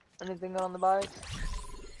 Anything good on the buys?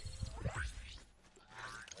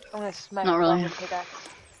 I'm gonna smack Not you really. down with a pickaxe.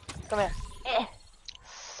 Come here. Eh.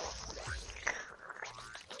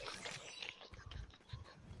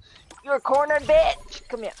 You're a cornered bitch!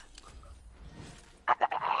 Come here.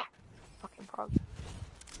 Fucking frog.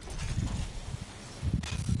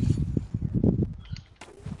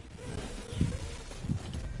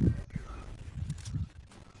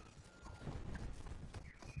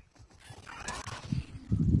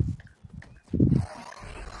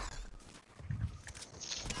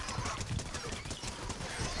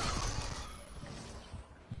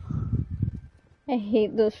 I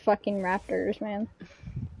hate those fucking raptors, man.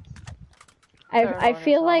 They're I annoying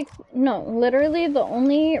feel as like, no, literally the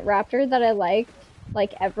only raptor that I liked,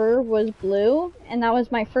 like, ever was blue, and that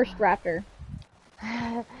was my first raptor.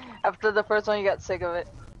 hell. After the first one, you got sick of it.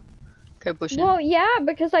 Okay, push in. Well, yeah,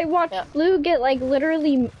 because I watched Yeah. blue get, like,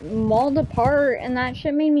 literally mauled apart, and that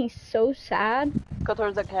shit made me so sad. Go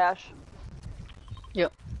towards the cache.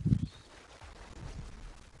 Yep.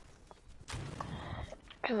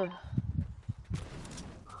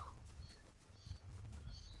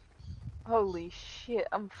 Holy shit,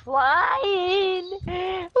 I'm flying!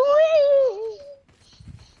 Whee!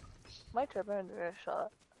 My trip under a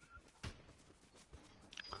shot.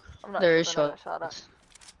 I'm not There is tripping, I shot. got shot at.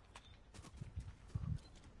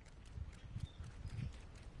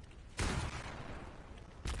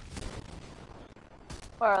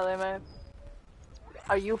 Where are they, man?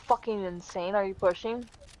 Are you fucking insane? Are you pushing?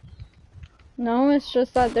 No, it's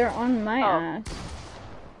just that they're on my Oh. ass.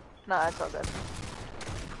 Nah, it's all good.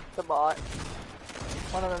 The bot.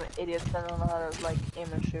 One of them idiots that don't know how to, like,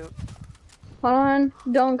 aim and shoot. Hold on.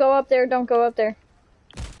 Don't go up there. Don't go up there.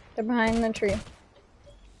 They're behind the tree.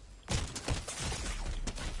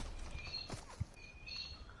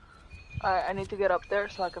 Alright, I need to get up there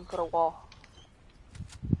so I can put a wall.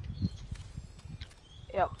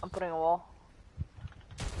 Yep, I'm putting a wall.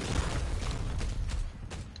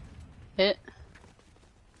 Hit.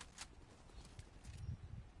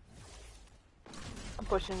 I'm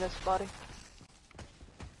pushing this body.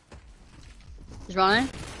 He's running.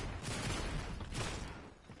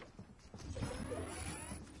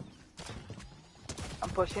 I'm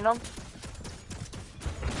pushing him.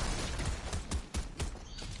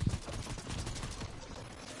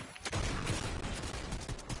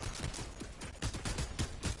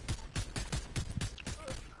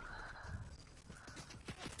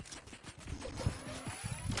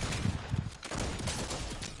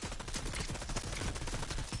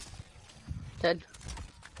 Dead.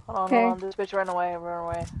 Hold on, Okay. hold on. This bitch ran away, ran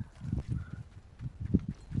away.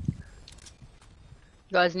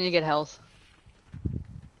 You guys need to get health.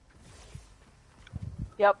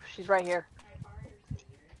 Yep, she's right here.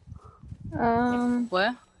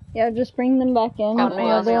 Where? Yeah, just bring them back in. On me,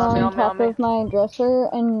 They're on me, on top of my dresser,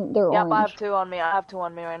 and they're Yep, I orange. have two on me. I have two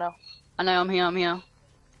on me right now. I know, I'm here, I'm here.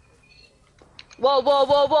 Whoa, whoa,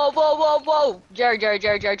 whoa, whoa, whoa, whoa, whoa!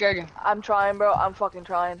 Jerry. I'm trying, bro. I'm fucking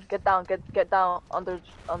trying. Get down, get down under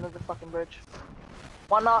the fucking bridge.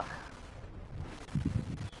 One knock.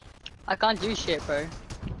 I can't do shit, bro. There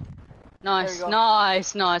Nice, you go.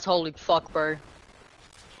 nice. Holy fuck, bro.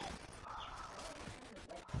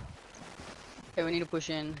 Okay, we need to push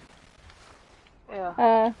in.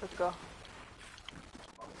 Yeah. Let's go.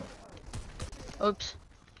 Oops.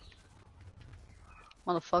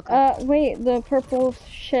 Motherfucker. Wait, the purple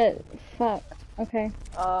shit. Fuck. Okay.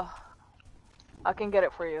 I can get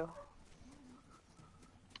it for you.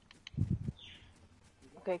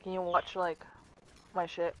 Okay, can you watch, like, my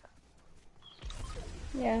shit?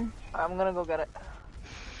 Yeah. I'm gonna go get it.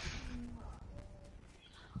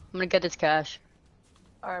 I'm gonna get this cash.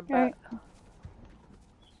 Alright, bet. Alright.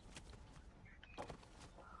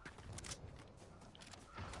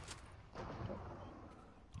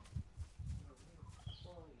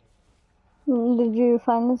 Did you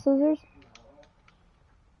find the scissors?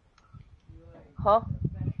 Huh?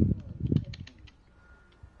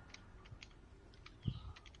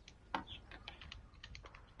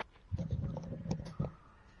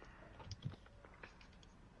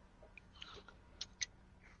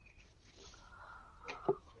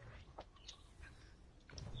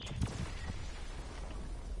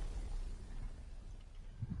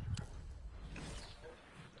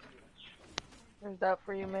 There's that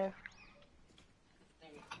for you, man.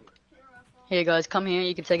 Here, guys, come here.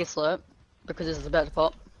 You can take a slurp because this is about to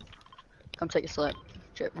pop. Come take a slurp,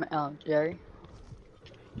 Jerry.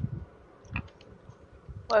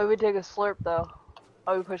 Why would we take a slurp though?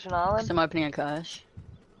 Are we pushing island? Because I'm opening a cache.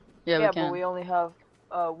 Yeah, we Yeah, can. but we only have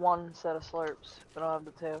one set of slurps. We don't have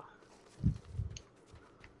the two.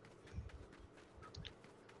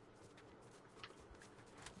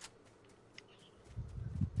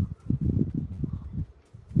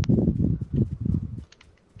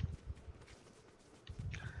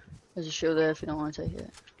 There's a shield there if you don't want to take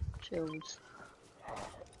it. Shields.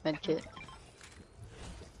 Medkit.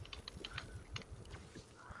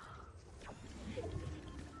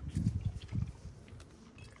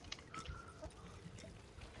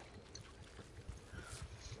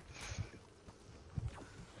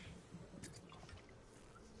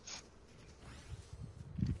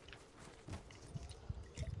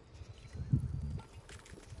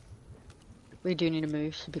 We do need to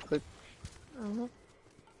move, so be quick.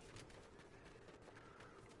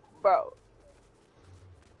 Bro.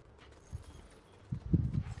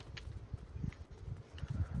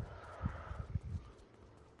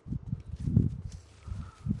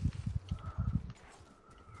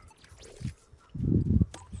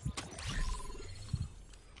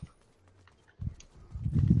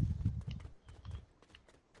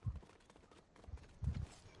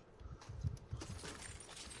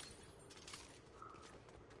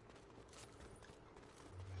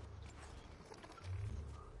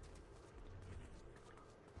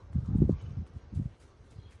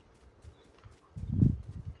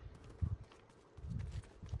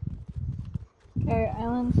 Okay,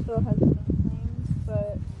 island still has been claimed,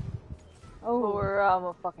 but But we're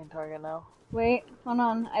a fucking target now. wait, hold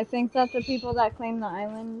on. I think that the people that claim the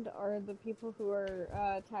island are the people who are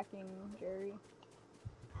attacking Jerry.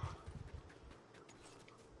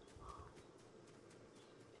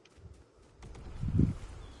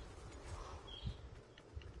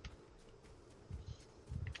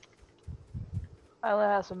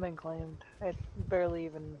 Island hasn't been claimed. It barely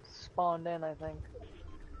even spawned in, I think.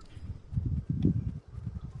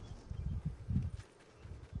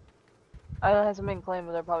 Island hasn't been claimed,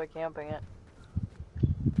 but they're probably camping it.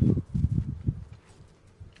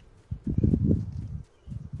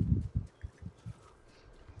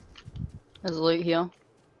 There's loot here.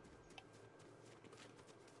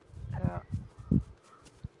 Yeah.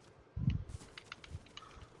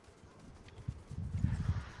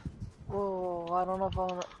 Whoa, I don't know if I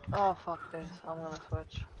wanna. Oh, fuck this. I'm gonna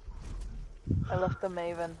switch. I left the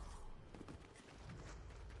Maven.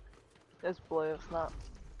 It's blue, it's not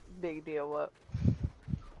big deal, what?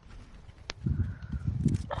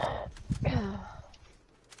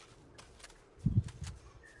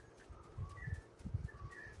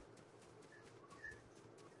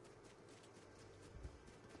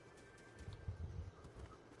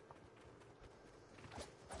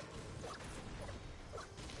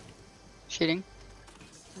 Shooting.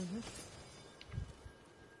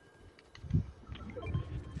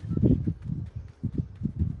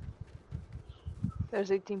 There's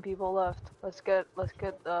 18 people left. Let's get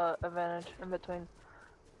advantage in between.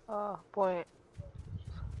 Point.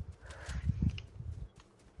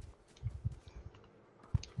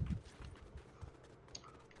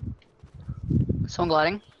 Someone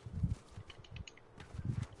gliding.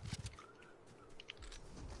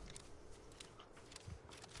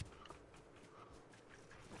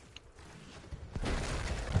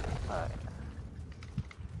 Alright.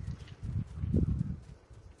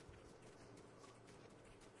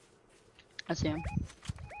 I see him.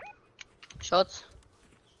 Shots.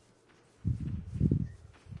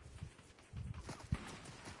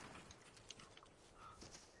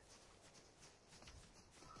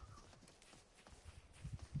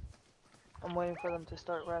 I'm waiting for them to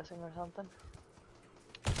start racing or something.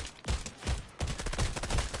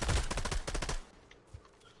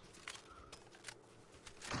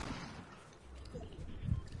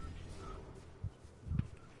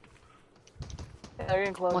 Yeah, they're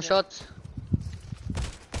getting close. More shots.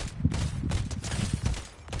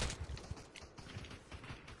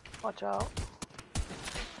 Watch out.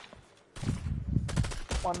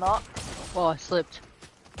 One knock. Oh, I slipped.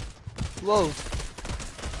 Whoa.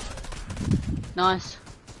 Nice.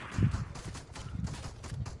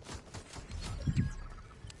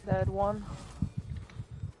 Dead one.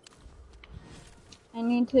 I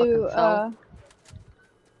need Fucking to, fell.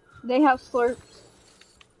 they have slurps.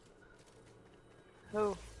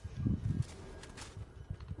 Who?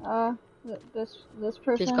 This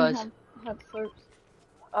person guys. had slurps.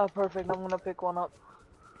 Oh, perfect. I'm gonna pick one up.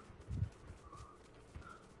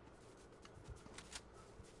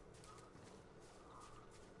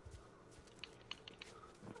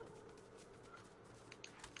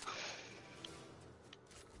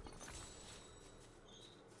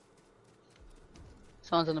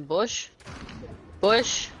 Someone's in the bush.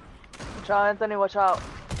 Bush. Watch out, Anthony, watch out.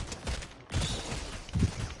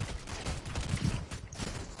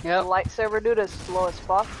 The Yep. lightsaber dude is slow as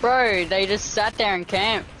fuck. Bro, they just sat there and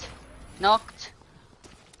camped. Knocked.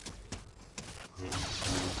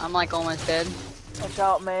 I'm like almost dead. Watch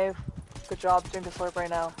out, Maeve. Good job. Drink a slurp right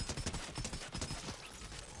now.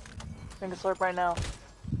 Drink a slurp right now.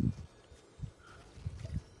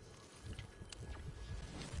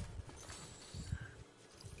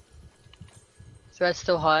 Threat's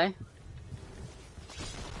still high.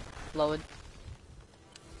 Lowered.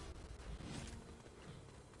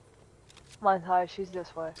 Mine's high. She's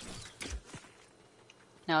this way.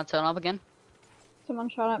 Now turn up again. Someone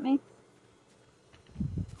shot at me.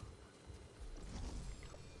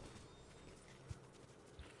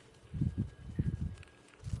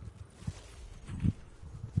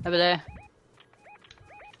 Over there.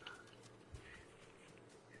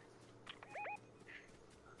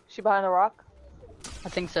 She behind the rock? I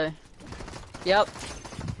think so. Yep.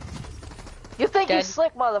 You think Dead. you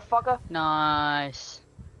slick, motherfucker? Nice.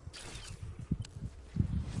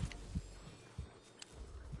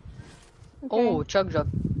 Okay. Oh, chug jug.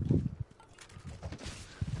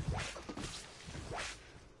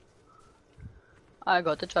 I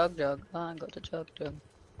got the chug jug. I got the chug jug.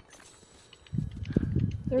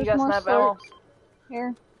 There's got more sniper ammo? slurps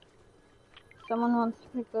here. Someone wants to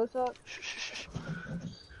pick those up.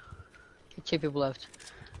 Two people left.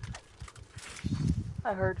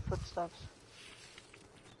 I heard footsteps.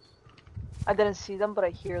 I didn't see them, but I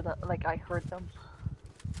hear them. Like, I heard them.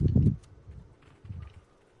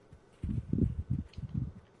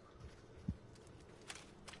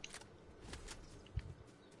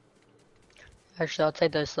 Actually, I'll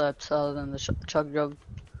take those slurps other than the chug jug.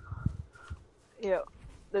 Yeah.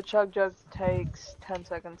 The chug jug takes 10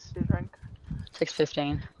 seconds to drink. Takes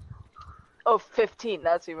 15. Oh, 15.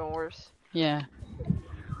 That's even worse. Yeah.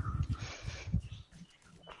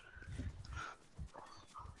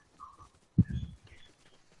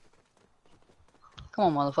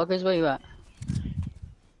 Come on, motherfuckers, where you at?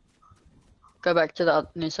 Go back to the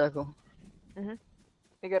new circle.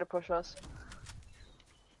 You gotta push us.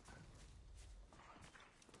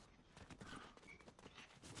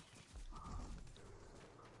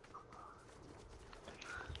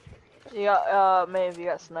 You got, Maeve, you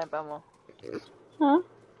got snipe ammo. Huh?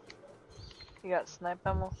 You got snipe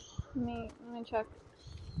ammo? Let me check.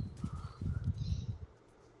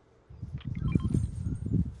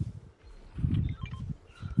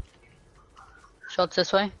 Shots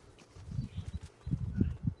this way.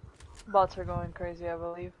 Bots are going crazy, I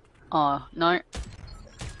believe. Oh, no.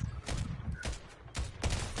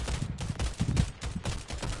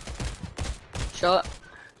 Shot.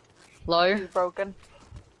 Low. He's broken.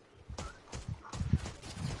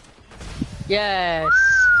 Yes.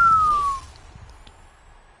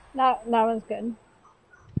 That was good.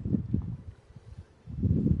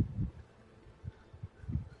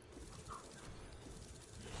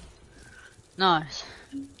 Nice.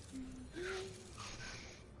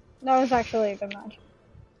 That was actually a good match.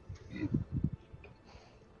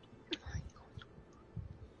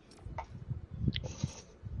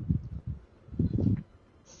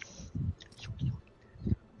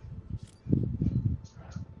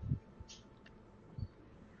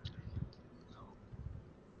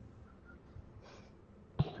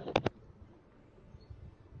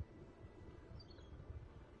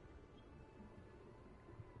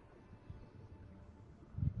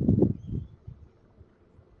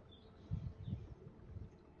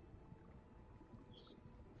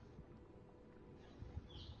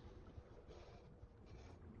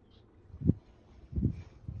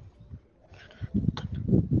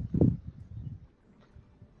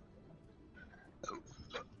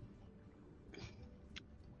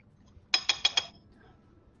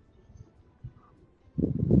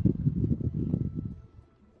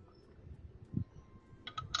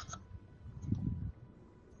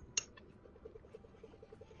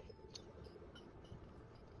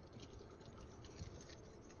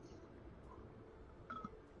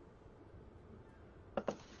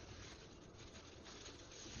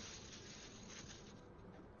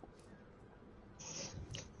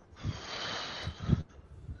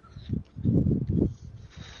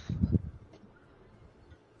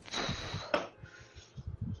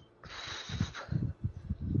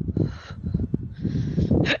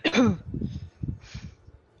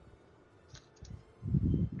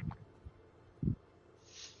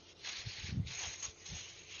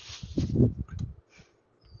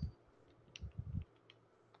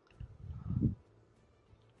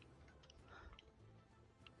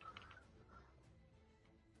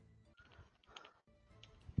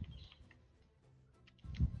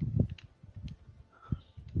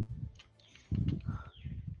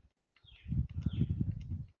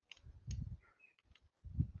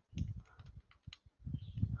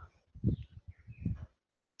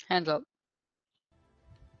 Hands up.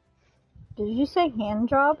 Did you say hand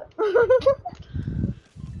job?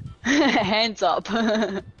 Hands up.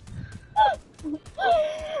 I'm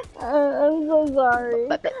so sorry.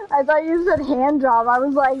 I thought you said hand job. I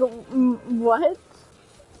was like, what?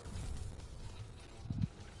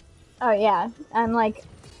 Oh yeah, I'm like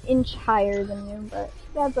inch higher than you, but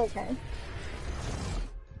that's okay.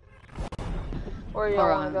 Where you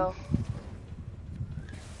wanna go?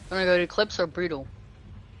 Wanna go to clips or brutal?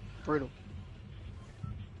 Brutal.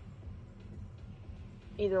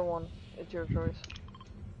 Either one. It's your choice.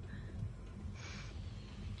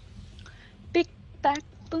 Big back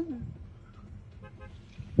boom.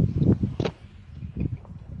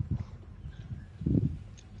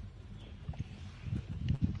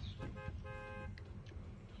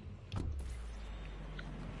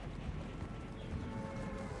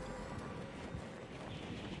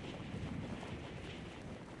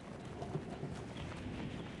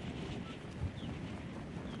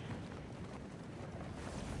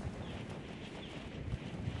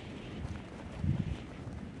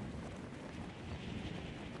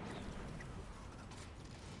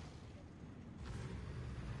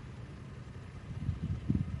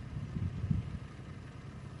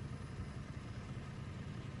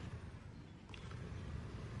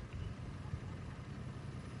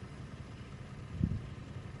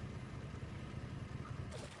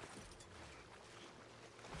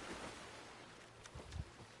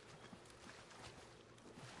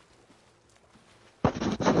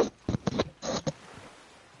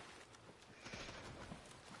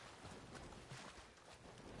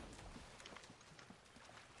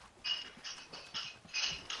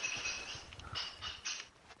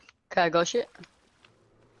 Okay, I go shit.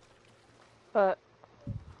 But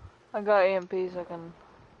I got AMPs I can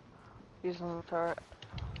use on the turret.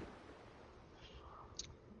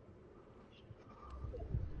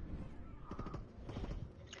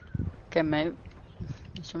 Okay, mate.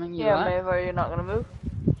 Assuming you Yeah, right. Maeve, are you not gonna move?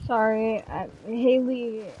 Sorry,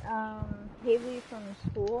 Haley from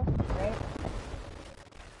school, right?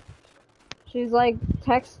 She's like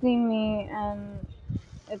texting me, and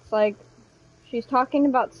it's like she's talking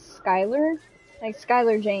about Skylar, like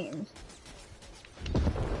Skylar James.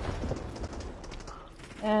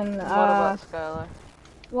 And What about Skylar?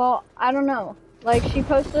 well, I don't know. Like she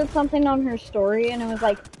posted something on her story, and it was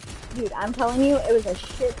like, dude, I'm telling you, it was a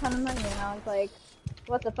shit ton of money, and I was like,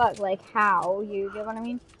 what the fuck? Like how? You get what I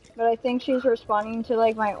mean? But I think she's responding to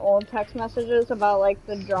like my old text messages about like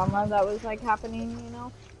the drama that was like happening, you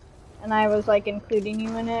know? And I was like including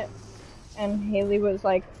you in it, and Haley was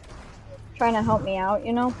like trying to help me out,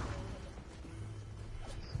 you know?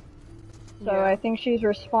 So Yeah. I think she's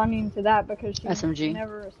responding to that because she SMG.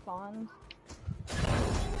 never responds.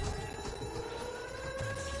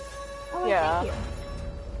 Oh, Yeah. thank you.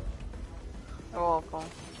 You're welcome.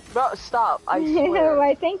 Bro, stop, I swear.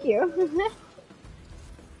 Why, thank you.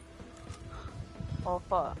 Oh,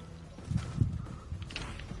 fuck.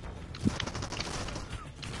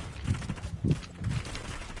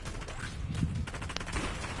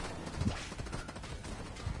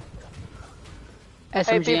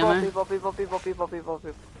 SMG Hey, ammo.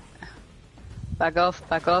 people. Back off,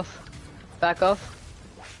 back off. Back off.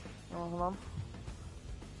 Oh, hold on.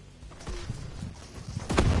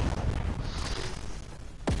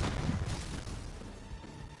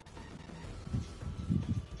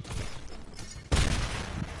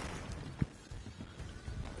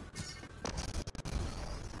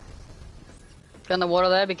 Get in the water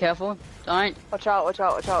there, be careful. Don't. Watch out. I'm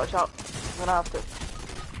gonna have to.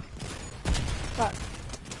 Fuck.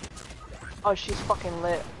 Oh, she's fucking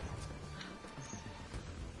lit.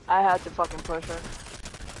 I had to fucking push her.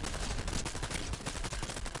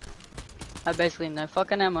 I basically no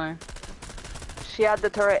fucking ammo. She had the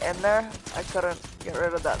turret in there. I couldn't get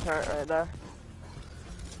rid of that turret right there.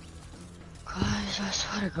 Guys, I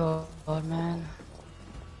swear to God, man.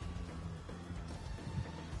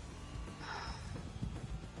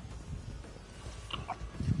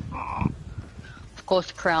 Of course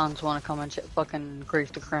the crowns want to come and fucking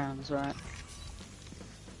grief the crowns, right?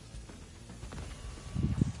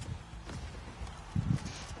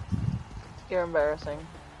 You're embarrassing.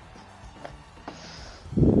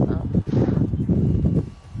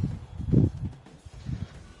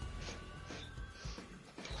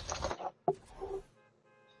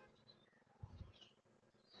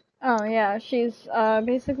 Oh yeah, she's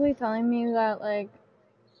basically telling me that like,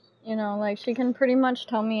 you know, like she can pretty much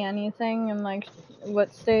tell me anything, and like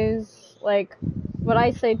what stays, like what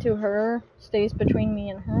I say to her stays between me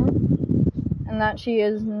and her, and that she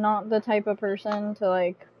is not the type of person to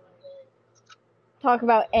like talk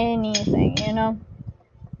about anything, you know?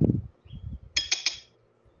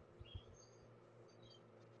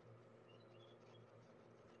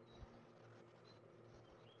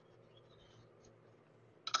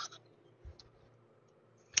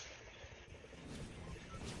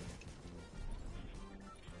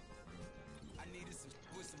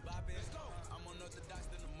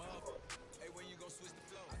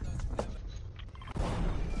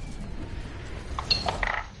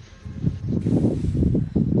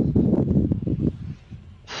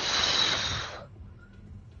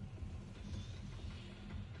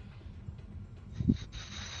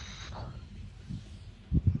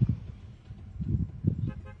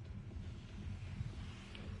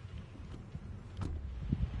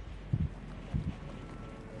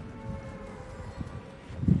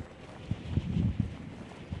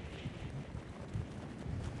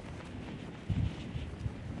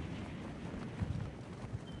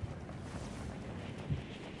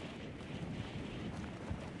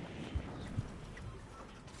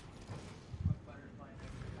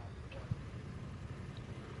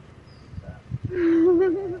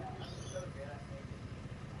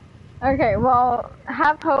 Okay, well,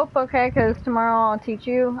 have hope, okay, because tomorrow I'll teach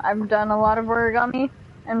you. I've done a lot of origami,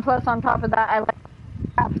 and plus on top of that, I like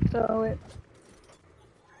craft, so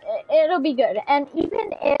it'll be good. And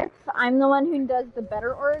even if I'm the one who does the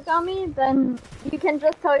better origami, then you can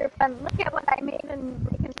just tell your friend, look at what I made, and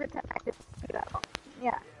we can pretend I didn't do that.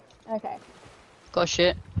 Yeah, okay. Got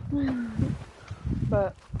shit.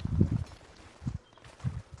 But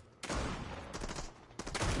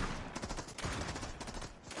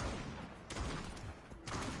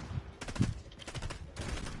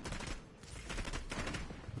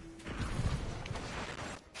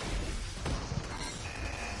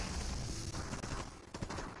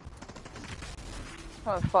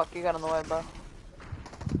oh fuck, you got in the way, bro.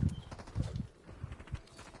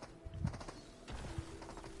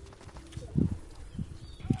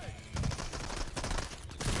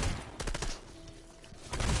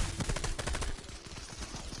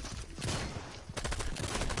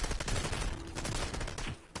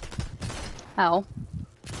 Ow.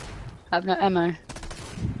 I have no ammo.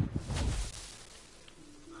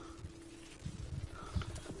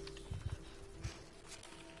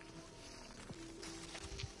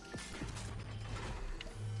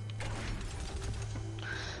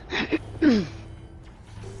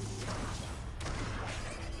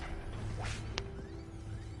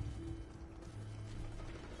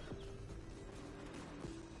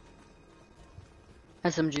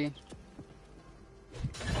 SMG.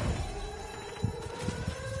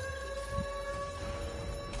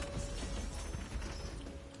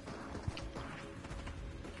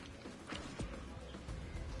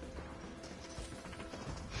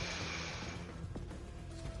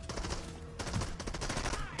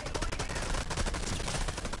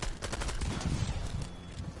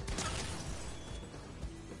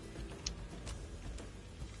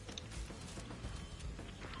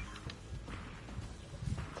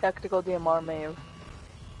 Tactical DMR, Maeve.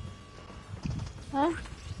 Huh?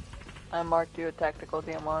 I marked you a tactical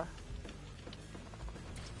DMR.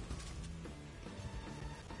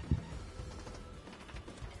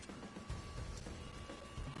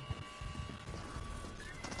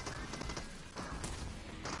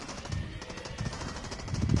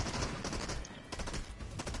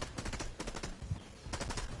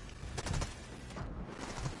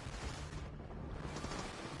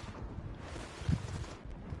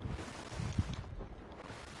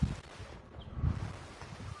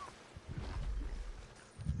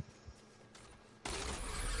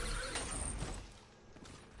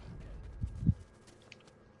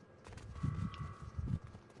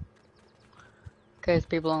 Okay, it's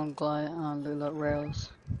people on Lula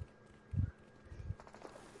rails.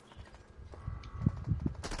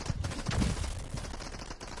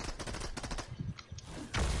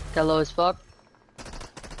 They're low as fuck.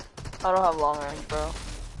 I don't have long range, bro.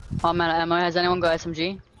 Oh, I'm out of ammo. Has anyone got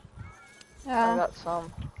SMG? I got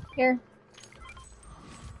some. Here.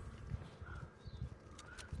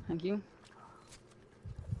 Thank you.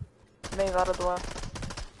 Maeve, out of the way.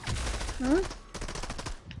 Hmm?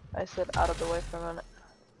 I said out of the way for a minute.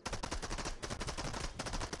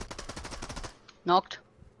 Knocked.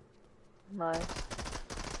 Nice.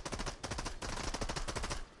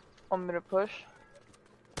 Want me to push?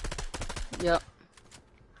 Yep.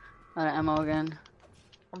 Out of ammo again.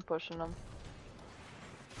 I'm pushing them.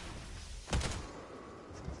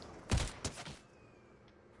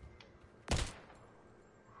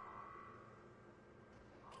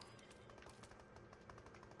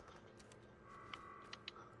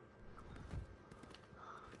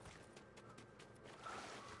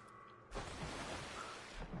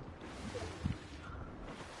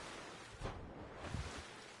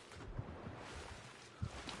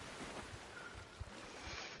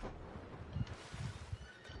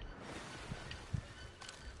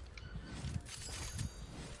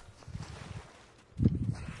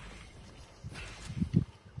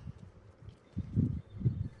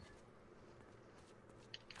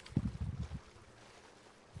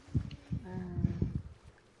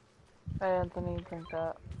 Hey Anthony, drink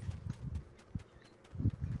that.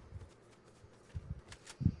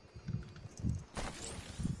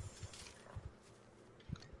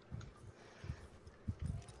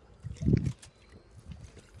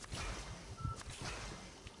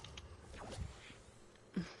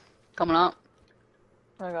 Coming up.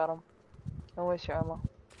 I got him. Don't waste your ammo.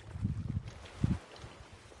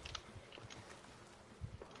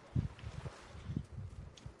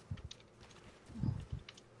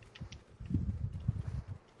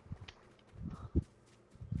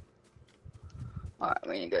 Alright,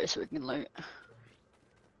 we need to go so we can loot.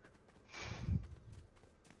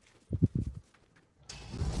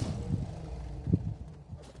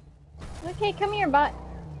 Hey, come here, bot.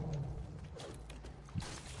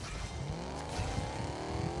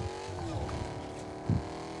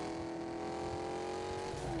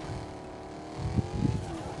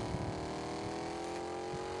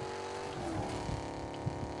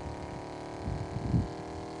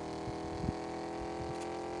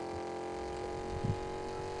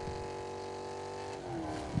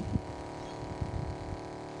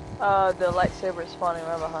 The lightsaber is spawning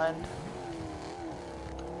right behind.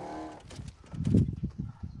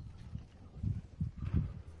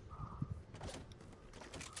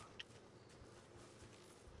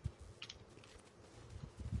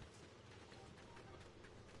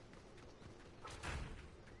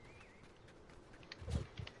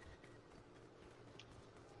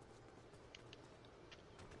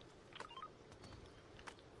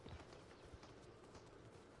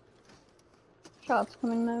 Shots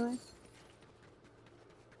coming my way.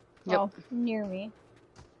 Yep. Oh, near me.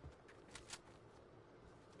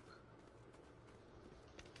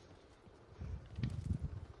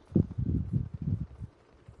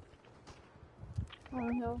 On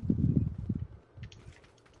the hill.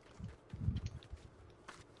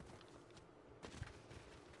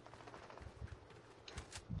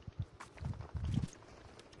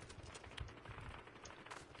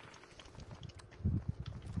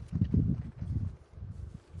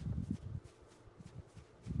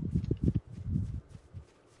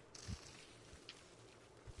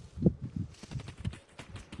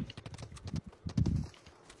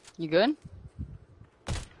 You good?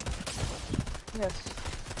 Yes.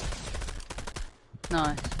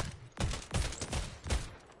 Nice.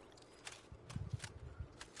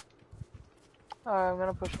 Alright, I'm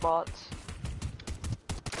gonna push bots.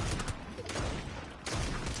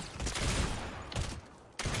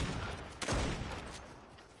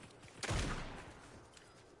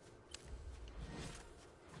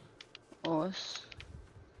 Us.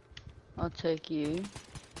 I'll take you.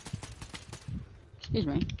 Excuse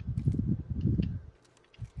me.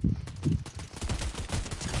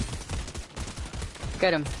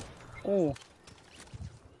 Get him. Oh.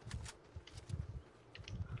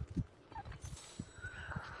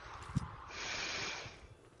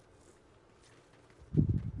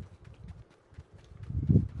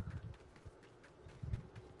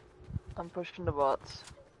 I'm pushing the bots.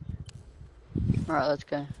 Alright, let's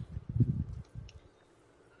go.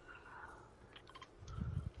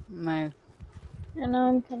 May. And now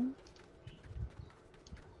I'm coming.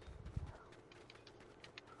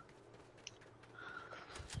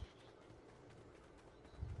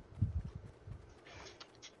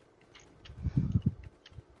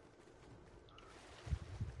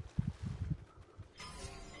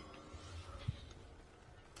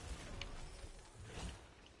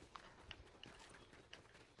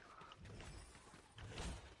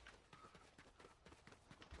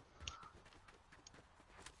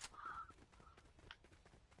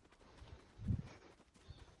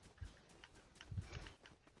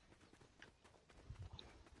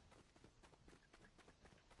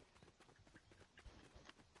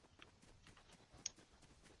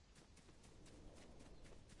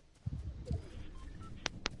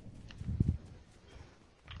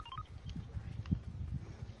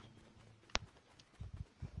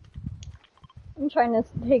 I'm trying to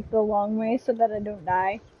take the long way so that I don't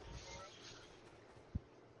die.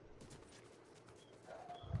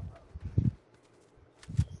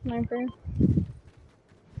 Sniper.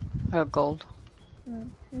 I have gold.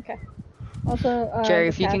 Okay. Also, Jerry, the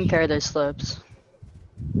if you can cash. carry those slopes,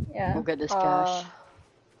 Yeah. we'll get this cash.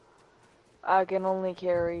 I can only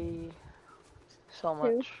carry so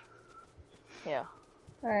much. Yeah.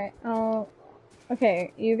 Alright,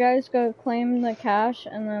 okay, you guys go claim the cash,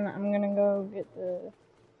 and then I'm gonna go get the,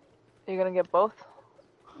 You're gonna get both?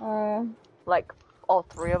 like, all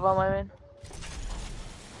three of them,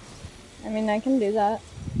 I mean, I can do that.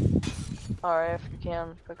 Alright, if you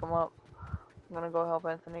can, pick them up. I'm gonna go help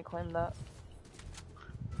Anthony claim that.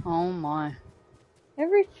 Oh my.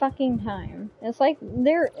 Every fucking time. It's like,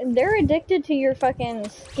 they're addicted to your fucking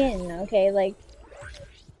skin, okay? Like,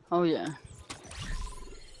 Oh yeah.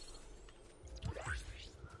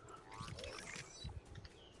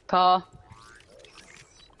 Car.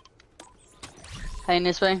 Heading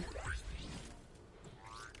this way.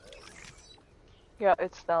 Yeah,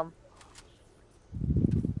 it's them.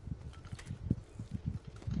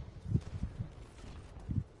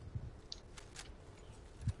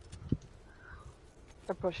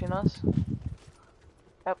 They're pushing us.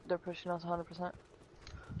 Yep, they're pushing us 100%.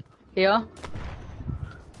 Here.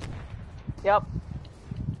 Yep.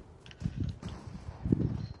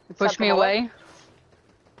 You push me away.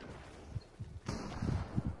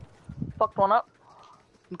 fucked one up.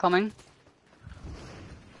 I'm coming.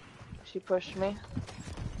 She pushed me.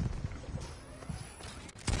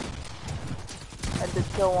 I did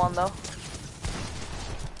kill one though.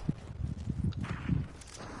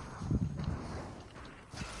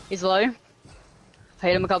 He's low.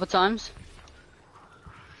 Hit him a couple times.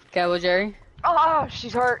 Go, Jerry. Oh,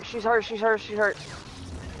 she's hurt. She's hurt. She's hurt. She's hurt.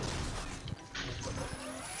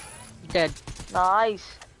 Dead. Nice.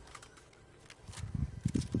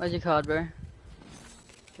 Where's your card, bro?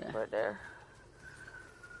 Right there.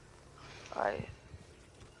 Alright.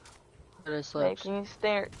 Hey, can you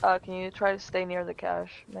stay? Can you try to stay near the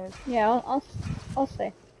cache, Maze? Yeah, I'll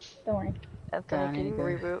stay. Don't worry. Anthony, can you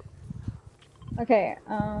reboot? Okay.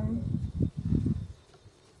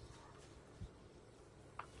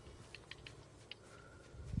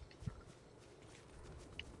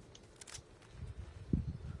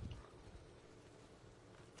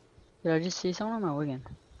 Did I just see someone on my wagon?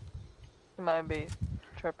 You might be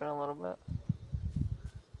tripping a little bit.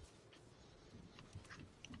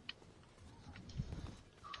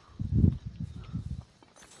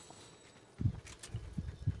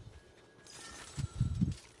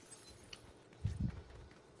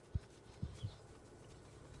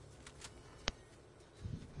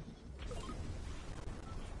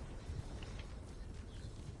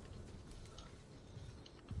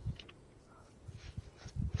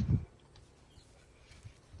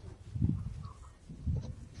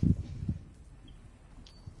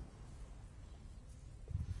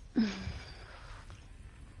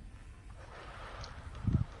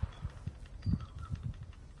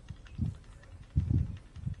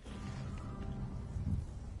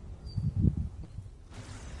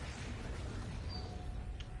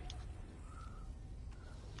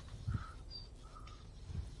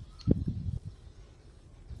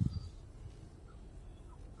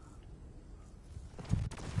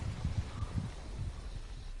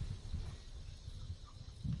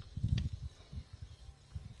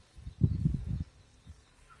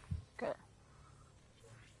 Okay.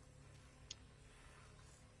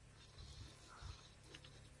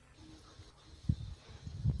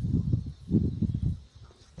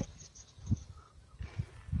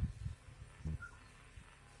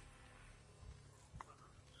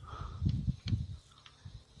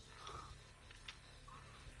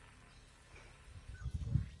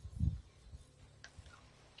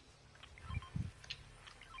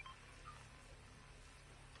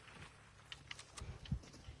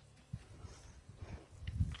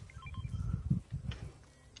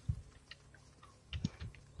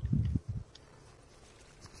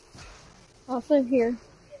 Also here.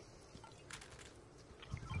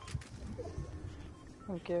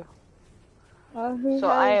 Thank you. Who So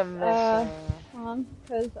has, I am missing. Hold on,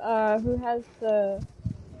 cause who has the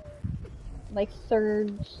like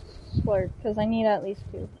third slurp? Cause I need at least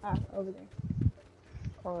 2. Over there.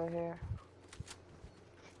 Over here.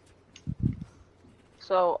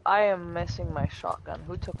 So I am missing my shotgun.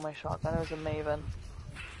 Who took my shotgun? It was a Maven.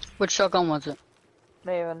 Which shotgun was it?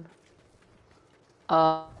 Maven.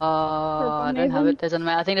 I don't have Maven? it.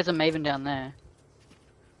 I think there's a Maven down there.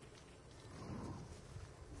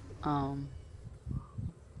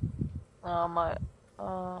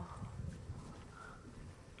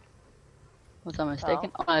 Was I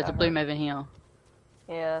mistaken? Oh, there's a blue Maven here.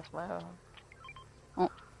 Yeah, that's my own. Oh.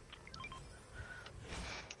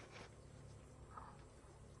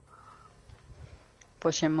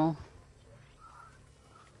 Push him more.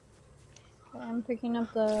 Okay, I'm picking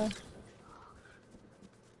up the.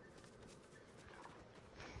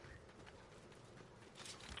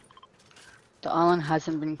 The island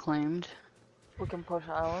hasn't been claimed. We can push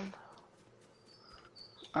island.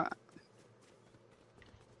 Alright.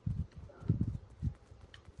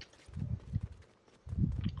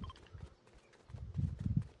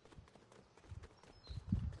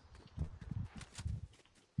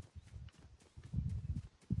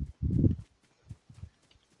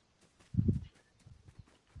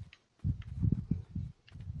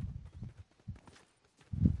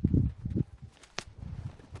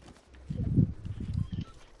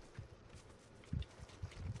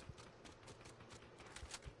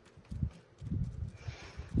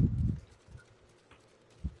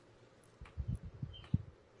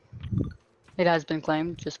 It has been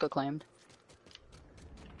claimed, just got claimed.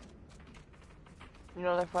 You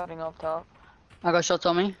know they're fighting up top. I got shots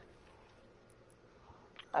on me.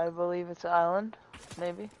 I believe it's island.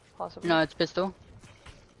 Maybe. Possibly. No, it's pistol.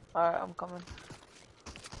 Alright, I'm coming.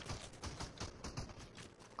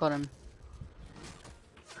 Got him.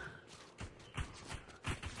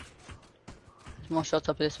 There's more shots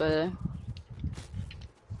up this way though.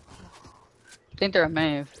 I think they're a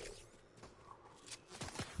Mave.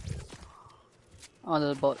 Oh,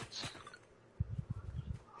 the bots.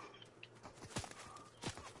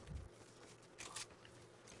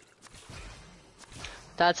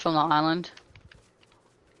 That's from the island.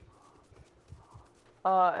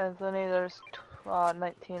 Anthony, there's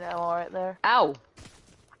 19 ammo right there. Ow!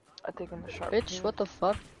 I think in the sharp. Bitch, what the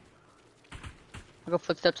fuck? I got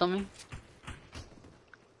footsteps on me.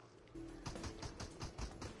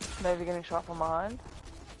 Maybe getting shot from behind.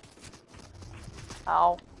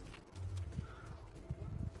 Ow.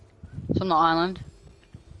 It's on the island.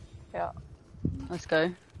 Yeah. Let's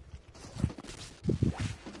go.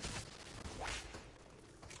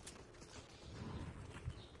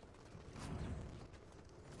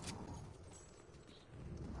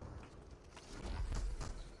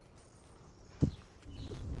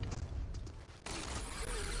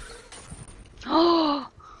 Oh!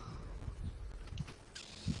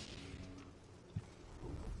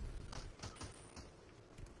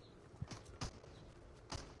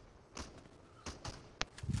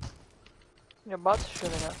 Your bot's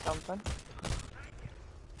shooting at something.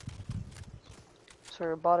 So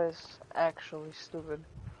your bot is actually stupid.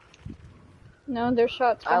 No, there's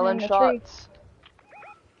shots behind Island the shots.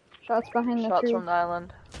 tree. Shots behind the Shots tree. from the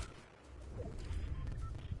island.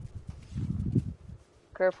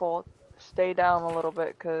 Careful. Stay down a little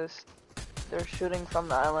bit, cause they're shooting from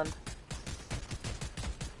the island.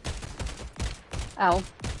 Ow.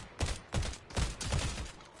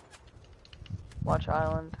 Watch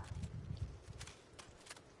island.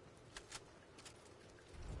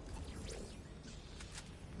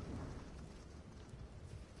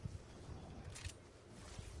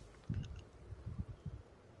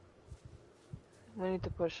 We need to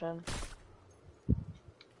push in.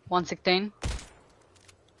 116.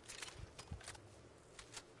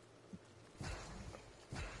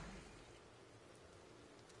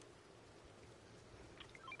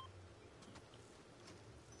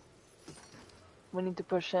 We need to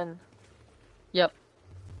push in. Yep.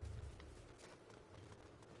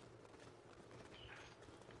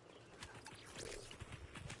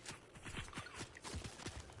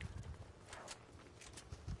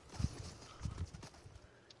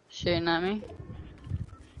 Shooting at me.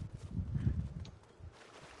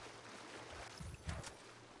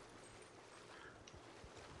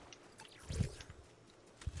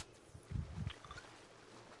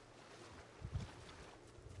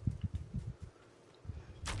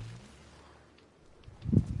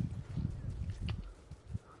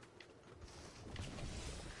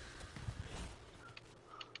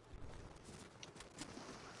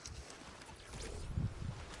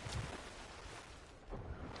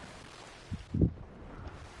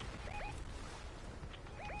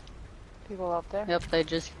 People up there. Yep, they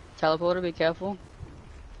just teleported, be careful.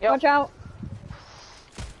 Yep. Watch out.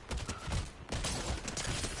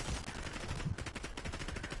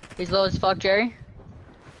 He's low as fuck, Jerry.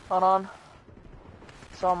 Hold on.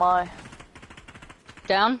 So am I.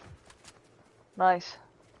 Down. Nice.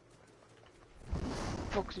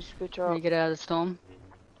 Buggzi switch Let me up. get out of the storm.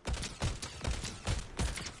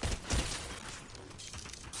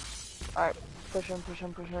 Alright. Push him, push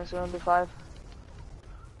him, push him. 75.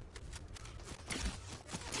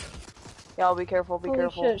 Yeah, be careful, be Holy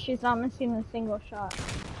careful. shit, she's not missing a single shot.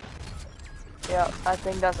 Yeah, I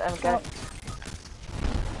think that's MK. Nope.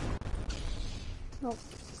 Nope.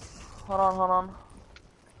 Hold on, hold on.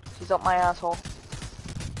 She's up my asshole.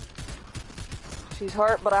 She's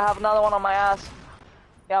hurt, but I have another one on my ass.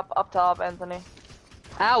 Yep, up top, Anthony.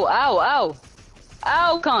 Ow, ow, ow!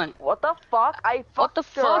 Ow, cunt! What the fuck? I fucked What the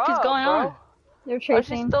her fuck is up, going bro. on? They're Why is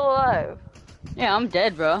she chasing. still alive? Yeah, I'm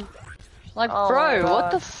dead, bro. Like, Oh my bro, what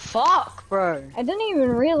God. the fuck, bro? I didn't even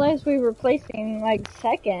realize we were placing like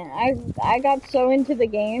second. I got so into the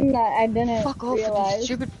game that I didn't Fuck off with realize. these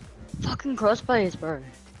stupid fucking crossplays, bro.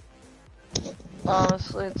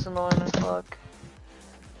 Honestly, it's annoying as fuck.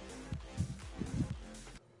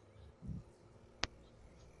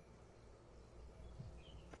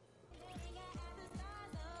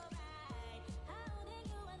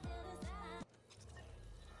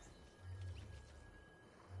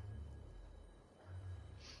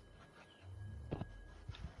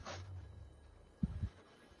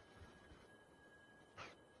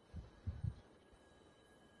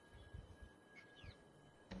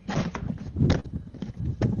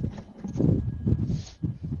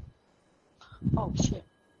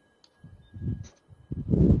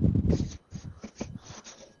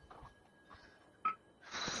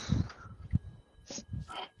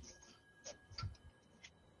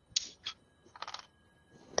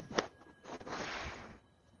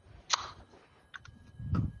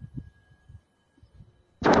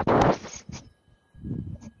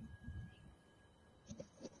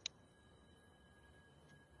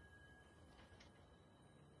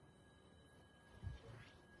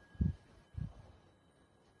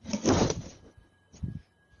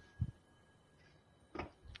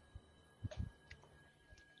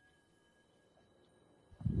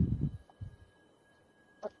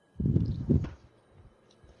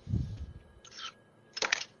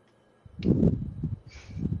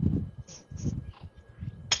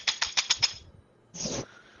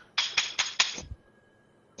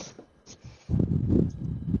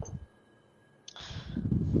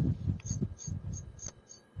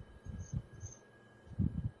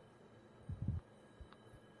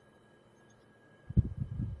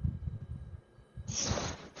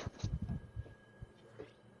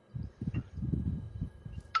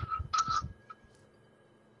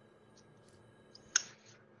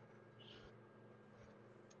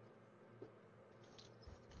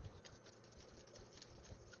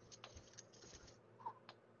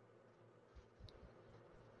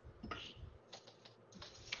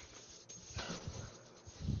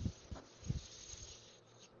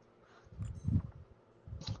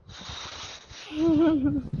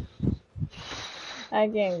 I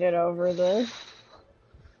can't get over this.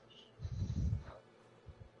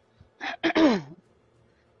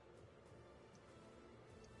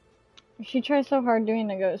 She tries so hard doing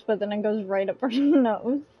the ghost, but then it goes right up her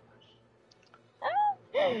nose.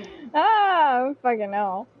 Ah, fucking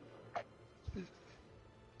hell.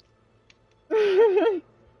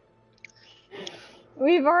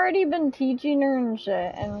 We've already been teaching her and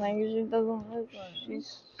shit, and like she doesn't listen.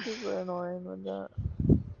 She's super annoying with that.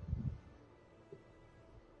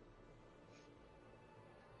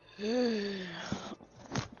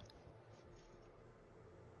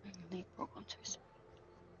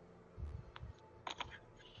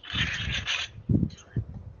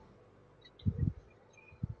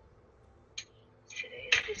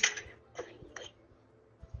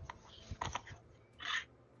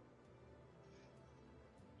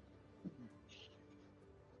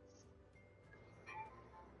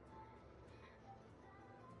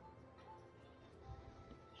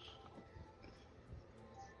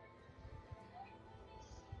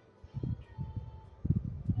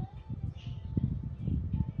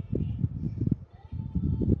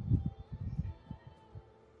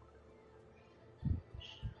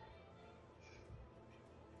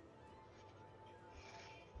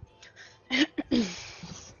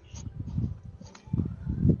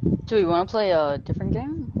 Do we want to play a different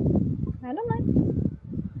game? I don't mind.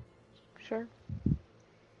 Sure.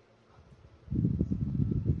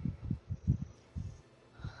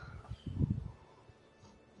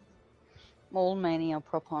 Old Mania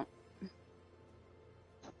Prop Hunt.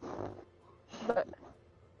 But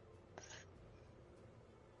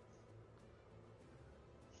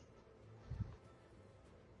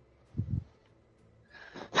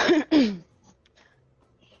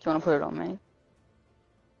Do you want to put it on me?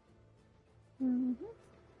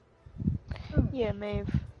 yeah, Maeve.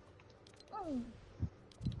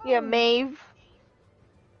 Yeah, Maeve.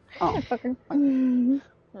 Oh, Fucker.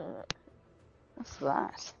 what's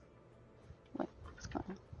that? Wait, what's going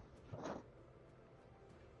on?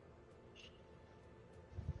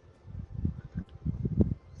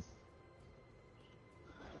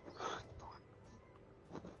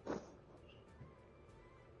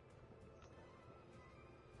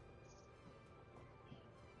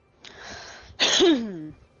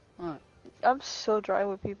 I'm so dry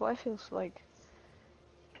with people. I feel like.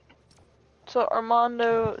 So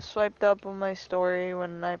Armando swiped up on my story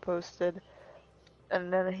when I posted,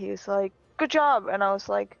 and then he was like, "Good job," and I was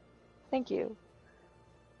like, "Thank you."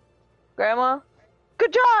 Grandma,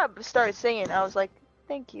 good job! Started singing. I was like,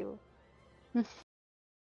 "Thank you." Thank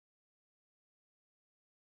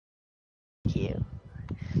you.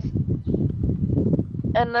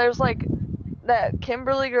 And there's like that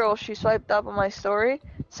Kimberly girl. She swiped up on my story.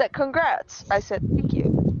 Said congrats. I said thank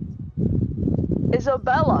you.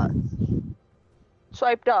 Isabella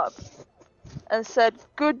swiped up and said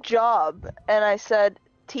good job, and I said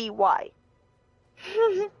TY.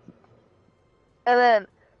 And then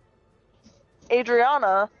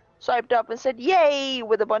Adriana swiped up and said yay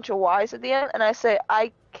with a bunch of Y's at the end, and I say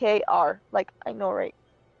IKR, like I know, right?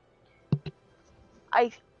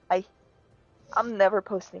 I'm never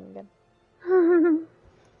posting again.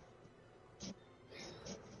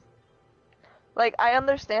 Like, I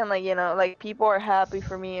understand, like, you know, like, people are happy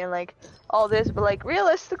for me and, like, all this, but, like,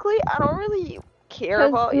 realistically, I don't really care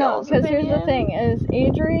about y'all's because here's the opinion. thing, is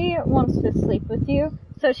Adri wants to sleep with you,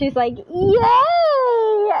 so she's like, yay!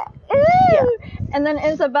 Ooh! Yeah. And then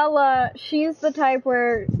Isabella, she's the type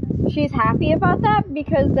where she's happy about that,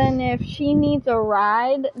 because then if she needs a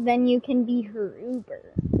ride, then you can be her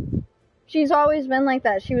Uber. She's always been like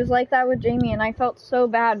that. She was like that with Jamie, and I felt so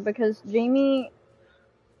bad, because Jamie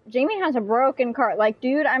has a broken car. Like,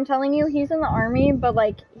 dude, I'm telling you, he's in the army, but,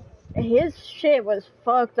 like, his shit was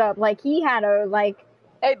fucked up. Like, he had a, like...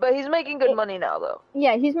 Hey, but he's making good money now, though.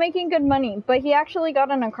 Yeah, he's making good money, but he actually got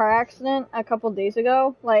in a car accident a couple days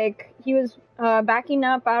ago. Like, he was backing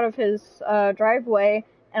up out of his driveway,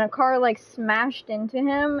 and a car, like, smashed into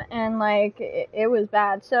him, and, like, it was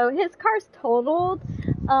bad. So, his car's totaled.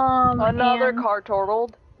 Another car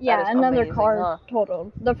totaled? Yeah, another amazing, car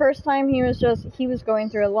totaled. The first time he was going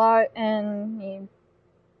through a lot, and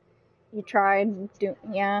he tried,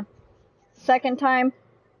 yeah. Second time,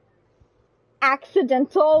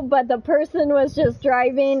 accidental, but the person was just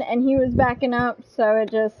driving and he was backing up, so it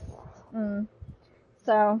just,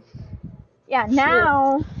 so, yeah,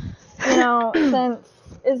 now, you know, since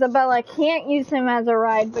Isabella can't use him as a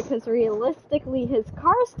ride because realistically his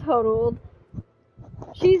car's totaled,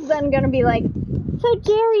 she's then gonna be like, so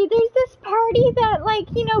Jerry, there's this party that, like,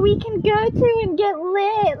 you know, we can go to and get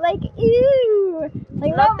lit, like, ew.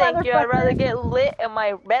 Like, No, no, thank you. I'd rather motherfucker. get lit in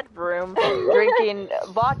my bedroom, drinking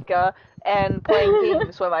vodka, and playing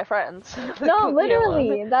games with my friends. No, Leave me alone.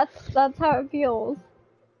 literally, that's how it feels.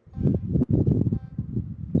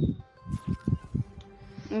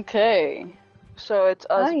 Okay. So it's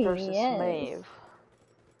us Oh, versus yes. Maeve.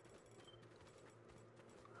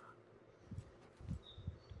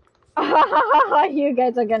 You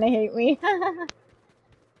guys are gonna hate me.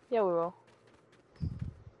 Yeah, we will.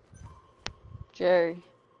 Jerry.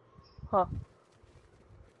 Huh.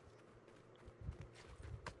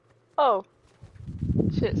 Oh.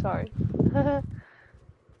 Shit, sorry. I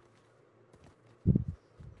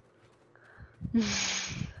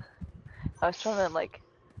was trying to, like...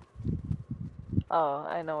 Oh,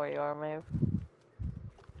 I know where you are, Maeve.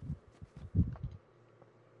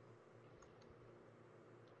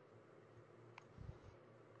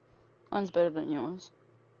 Mine's better than yours.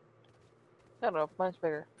 I don't know, mine's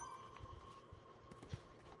bigger.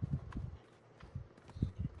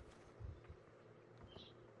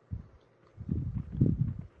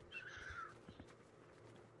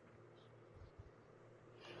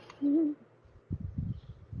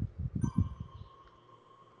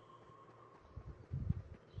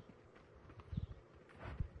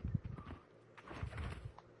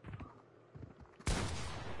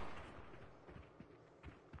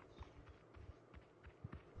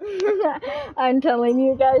 I'm telling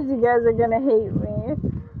you guys are gonna hate me.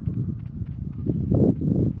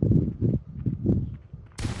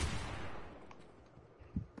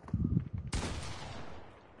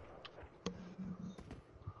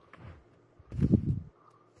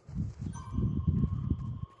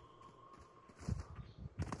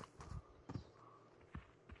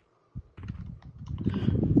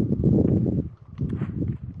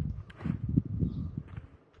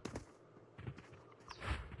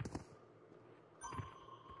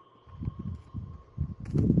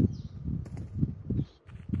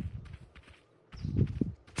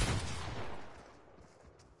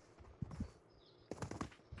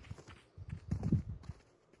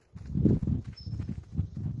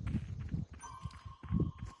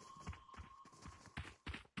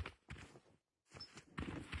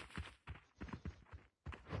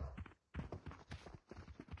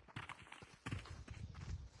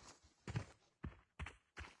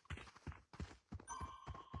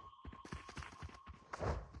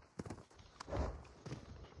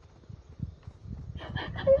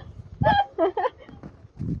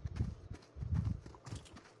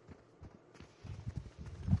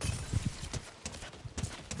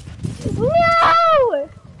 No!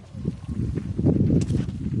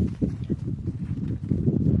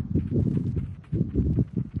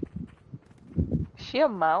 Is she a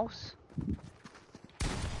mouse?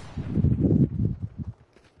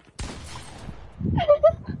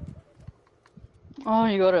 Oh,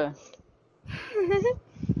 you gotta.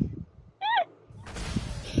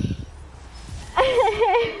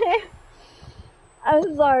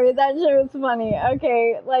 I'm sorry, that shit was funny.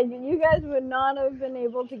 Okay, like, you guys would not have been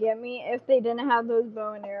able to get me if they didn't have those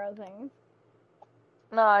bow and arrow things.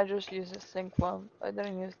 No, I just used a stink bomb. I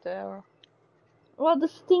didn't use the arrow. Well, the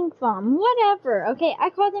stink bomb, whatever, okay?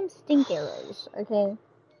 I call them stink arrows, okay?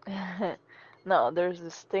 No, there's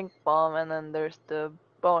the stink bomb, and then there's the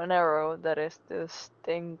bow and arrow that is the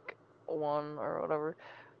stink one or whatever.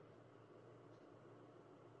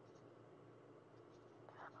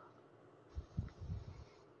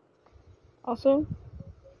 Also,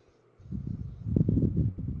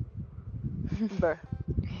 Bruh.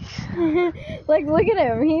 like, look at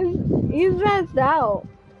him, he's messed out.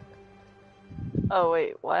 Oh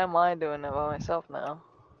wait, why am I doing it by myself now?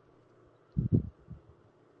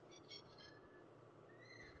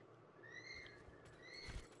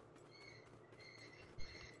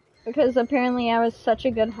 Because apparently I was such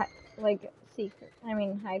a good, hider,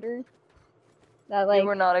 that, like, You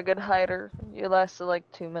were not a good hider. You lasted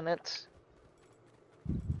like 2 minutes.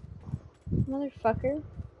 motherfucker.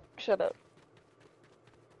 Shut up.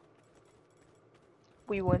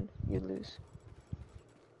 We win, you lose.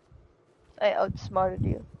 I outsmarted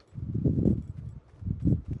you.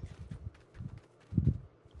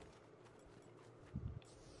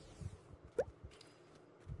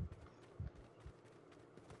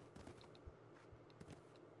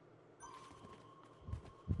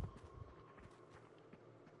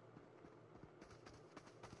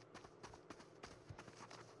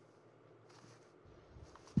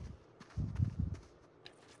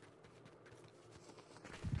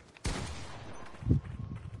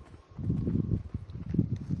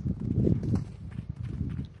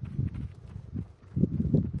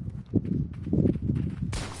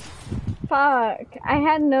 Fuck. I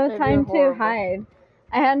had no Maybe time to horrible. hide.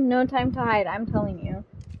 I had no time to hide, I'm telling you.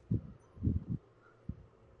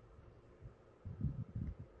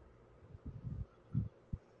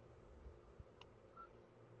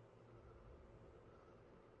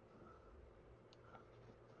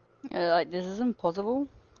 Yeah, like, this is impossible.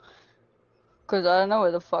 Because I don't know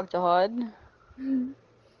where the fuck to hide.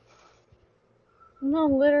 No,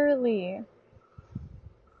 literally.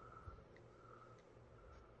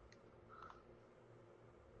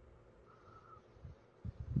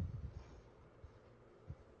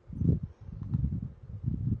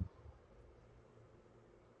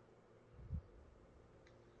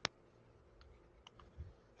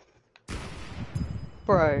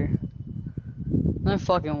 Bro. No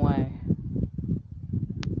fucking way.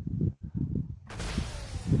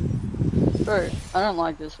 Bro, I don't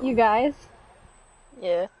like this You one. guys?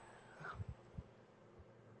 Yeah.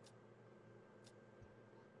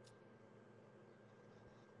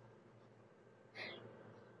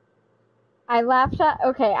 I laughed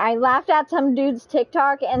at some dude's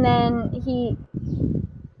TikTok, and then he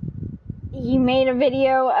made a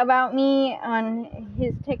video about me on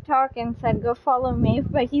his TikTok and said go follow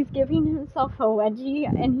Maeve, but he's giving himself a wedgie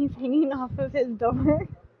and he's hanging off of his door.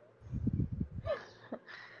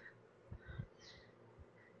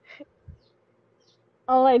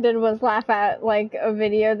 All I did was laugh at like a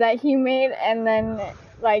video that he made, and then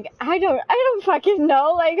like I don't fucking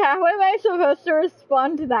know, like how am I supposed to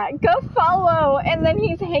respond to that? Go follow, and then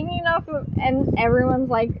he's hanging off of, and everyone's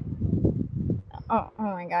like, oh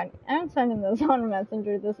my god, I'm sending this on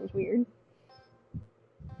Messenger, this is weird.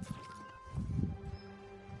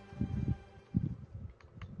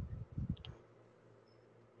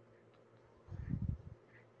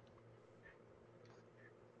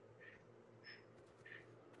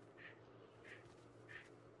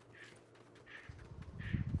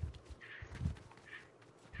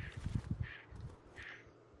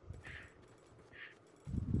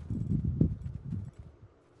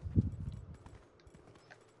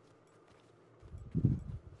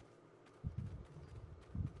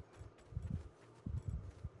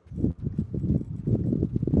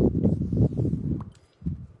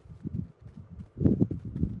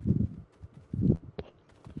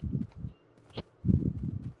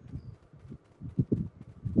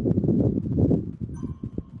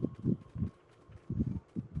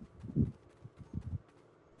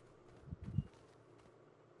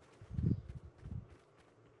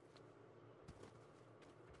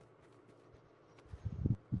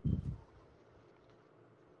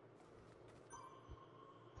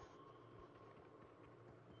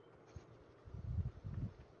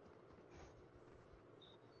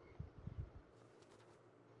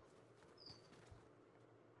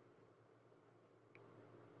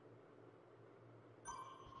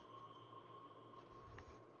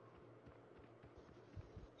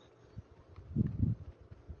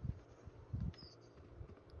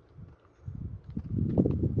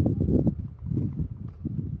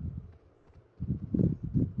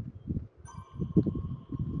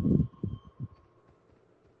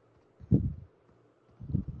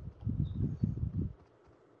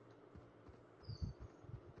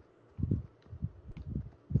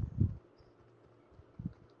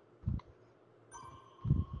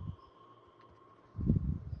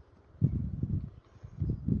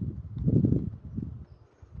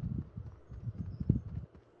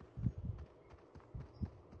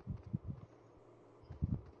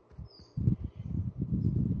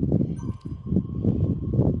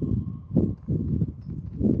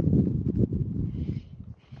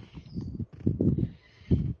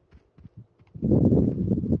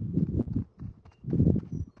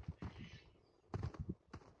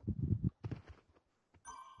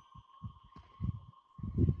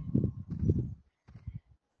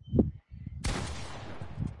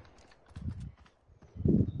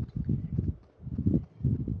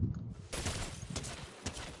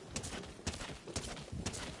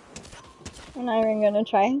 I'm not even gonna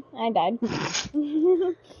try. I died.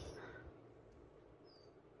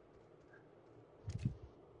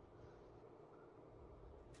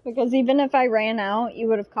 Because even if I ran out, you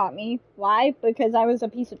would have caught me. Why? Because I was a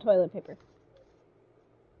piece of toilet paper.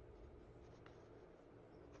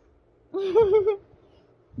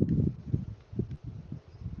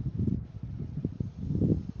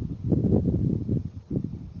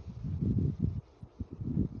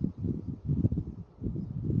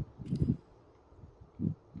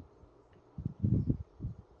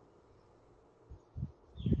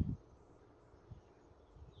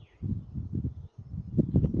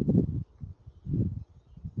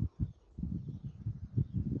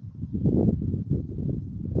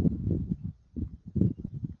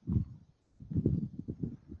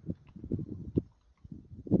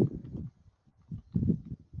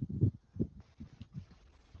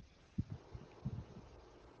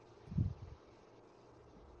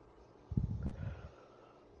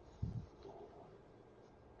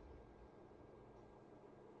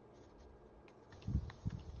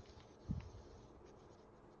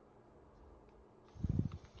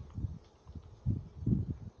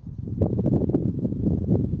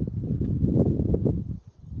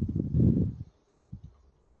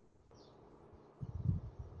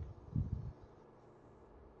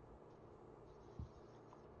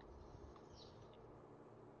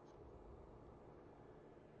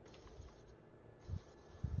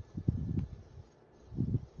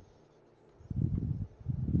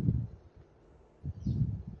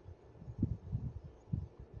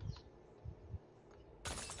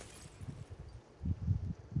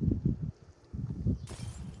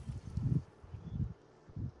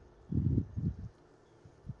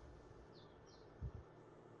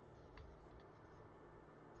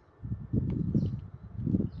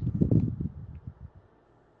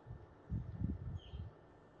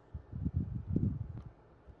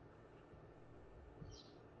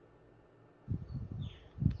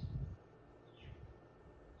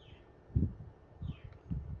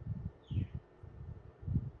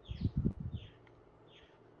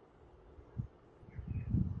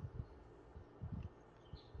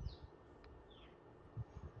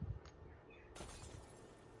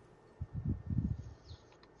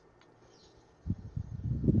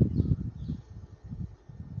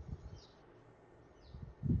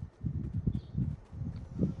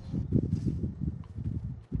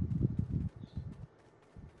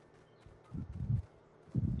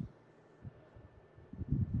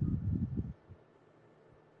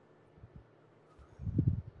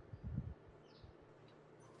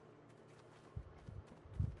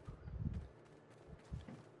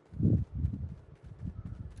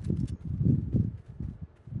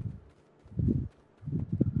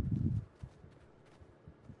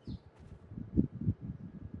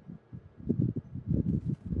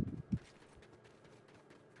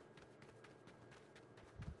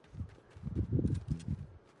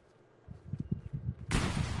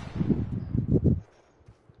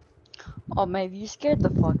 Oh, maybe you scared the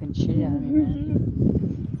fucking shit out of me, man.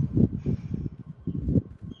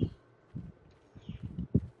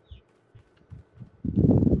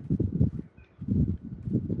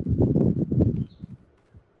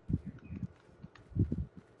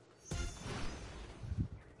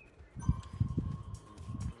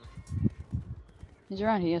 He's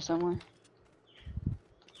around here somewhere.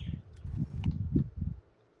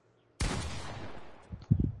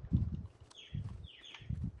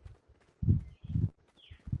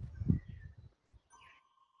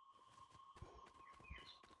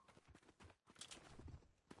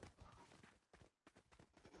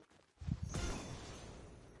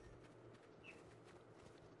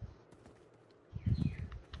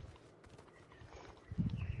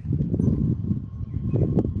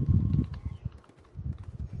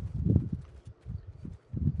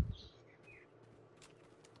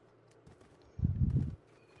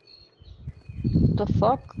 The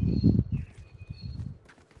fuck?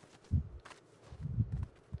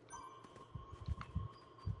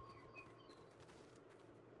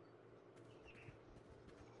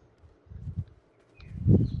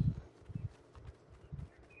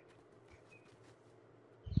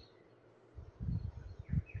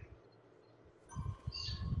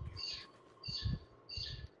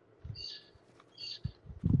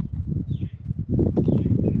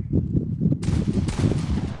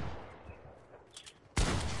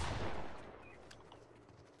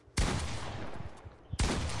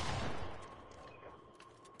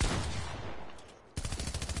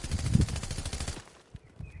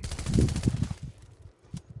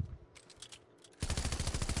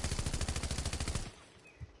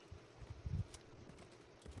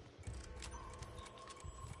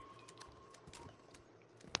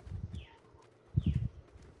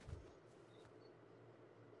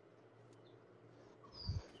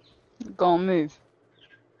 Go on, move.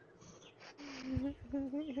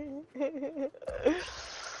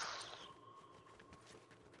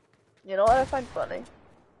 You know what I find funny?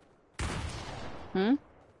 Hmm?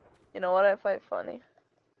 You know what I find funny?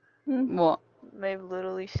 What? Maeve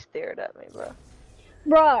literally stared at me, bro.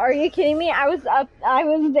 Bruh, are you kidding me? I was there. I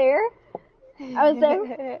was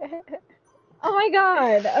there. Oh my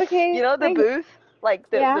god. Okay. You know the booth? Like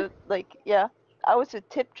Yeah. yeah. I was a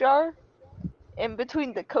tip jar in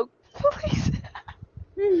between the Coke police.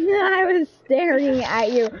 I was staring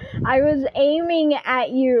at you. I was aiming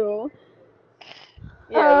at you.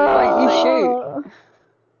 Yeah, Why you shoot?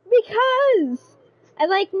 Because I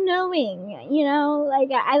like knowing, you know,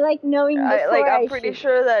 like I like knowing before I'm I pretty shoot.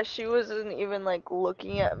 sure that she wasn't even like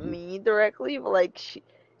looking at me directly, but like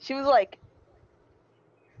she was like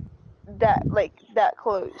that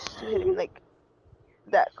close to hitting me, like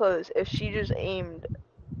that close. If she just aimed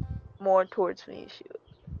more towards me, she would.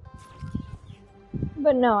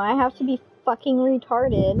 But no, I have to be fucking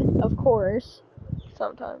retarded, of course.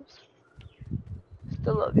 Sometimes.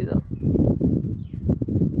 Still love you though.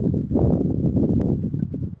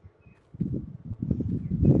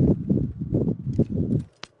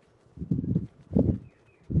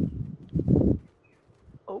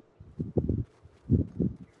 Oh.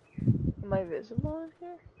 Am I visible in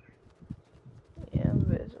here? Yeah, I'm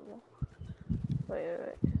visible. Wait.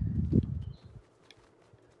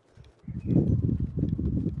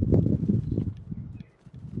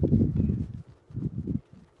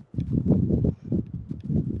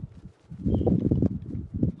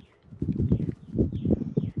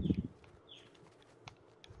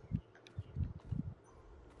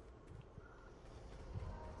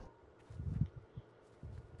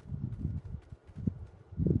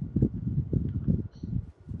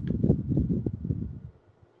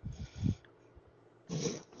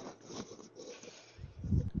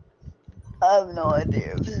 I have no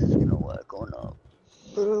idea if this is gonna work or not.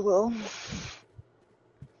 But it will.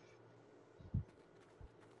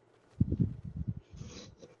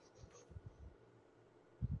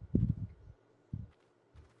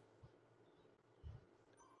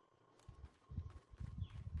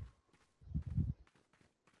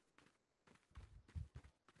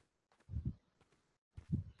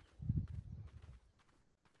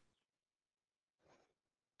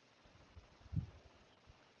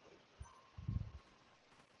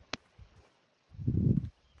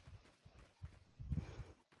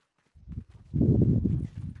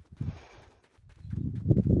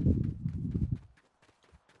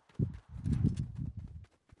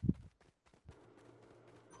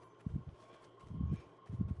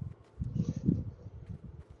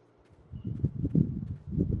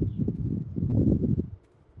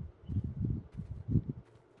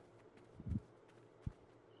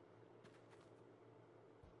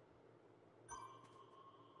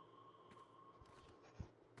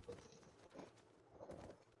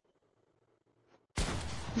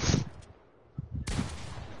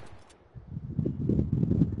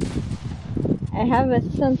 I have a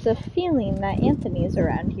sense of feeling that Anthony's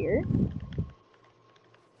around here.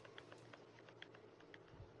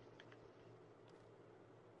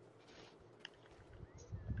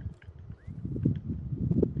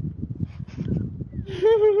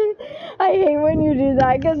 I hate when you do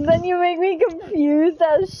that, because then you make me confused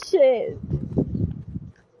as shit.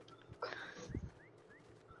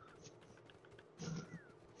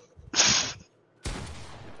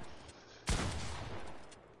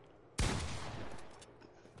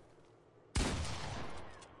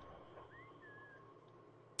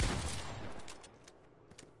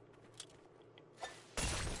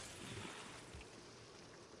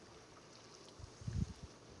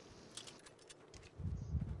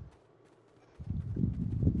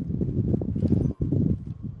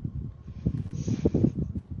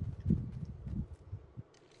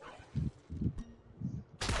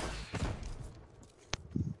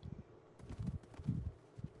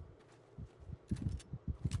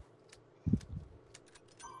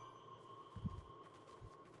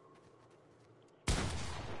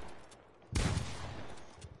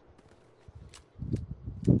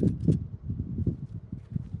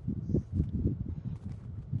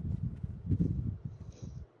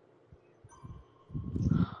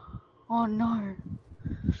 Oh no.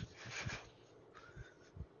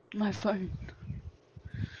 My phone.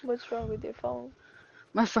 What's wrong with your phone?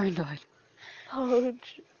 My phone died. Oh,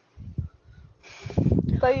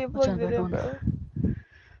 thought you I'll turn plugged it it back in, on. bro.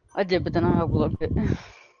 I did, but then I uploaded it.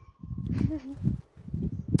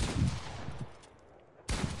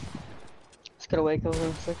 Just gotta wait a couple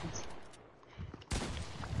of seconds.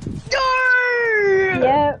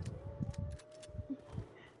 Yep.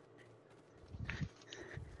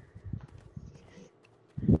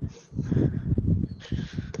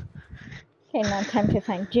 Okay, now time to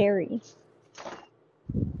find Jerry.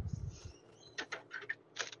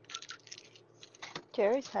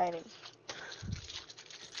 Jerry's hiding.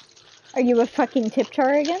 Are you a fucking tip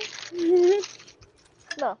jar again?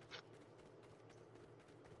 No.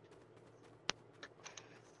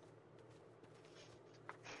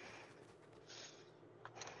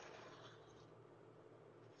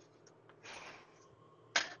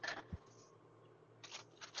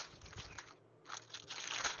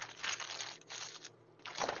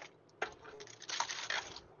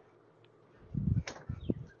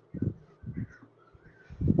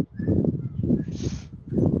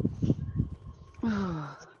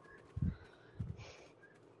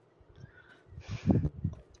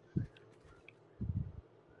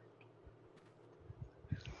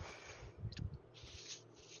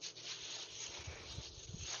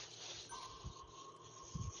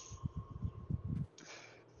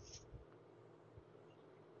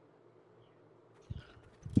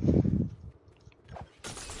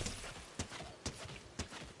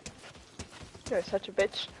 You're such a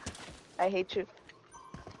bitch. I hate you.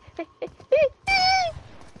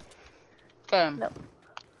 Bam. No.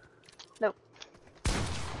 No.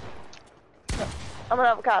 No. I'm an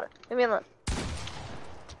avocado. Leave me alone.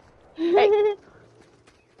 Hey.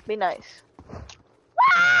 Be nice.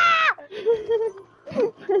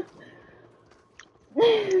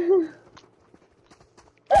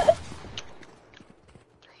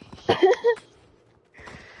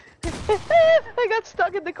 I got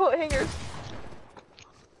stuck in the coat hangers.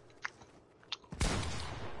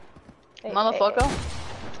 Hey, Motherfucker. Hey,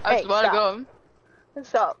 I hey, swear to stop. God.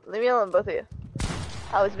 Stop. Leave me alone, both of you.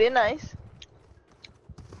 I was being nice.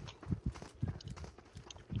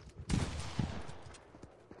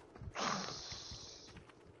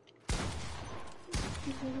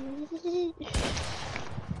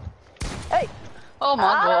 Hey! Oh my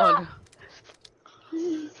God.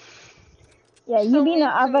 Yeah, you So being an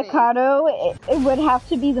mean to me. avocado, it would have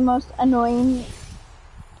to be the most annoying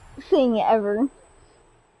thing ever.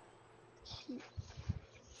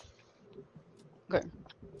 Okay.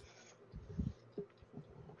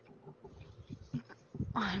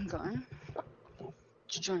 I'm going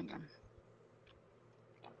to join them.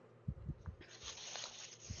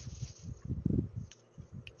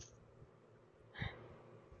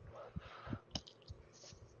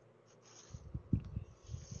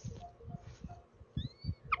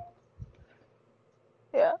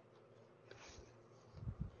 Yeah.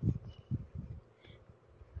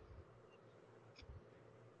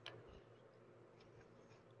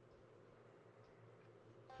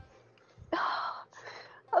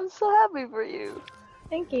 I'm so happy for you.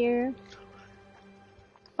 Thank you.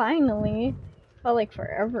 Finally. Felt like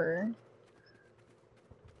forever.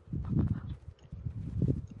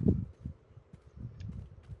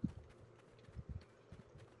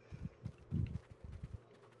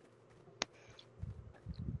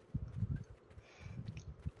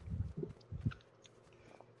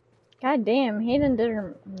 God damn, Hayden did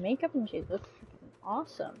her makeup and she looks freaking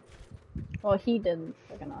awesome. Well, he did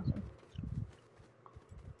freaking awesome.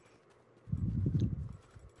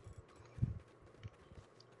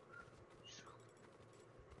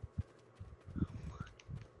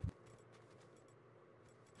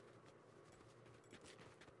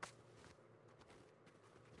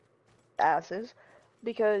 Asses,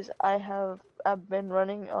 because I've been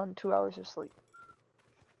running on 2 hours of sleep.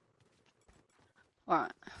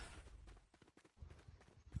 Alright.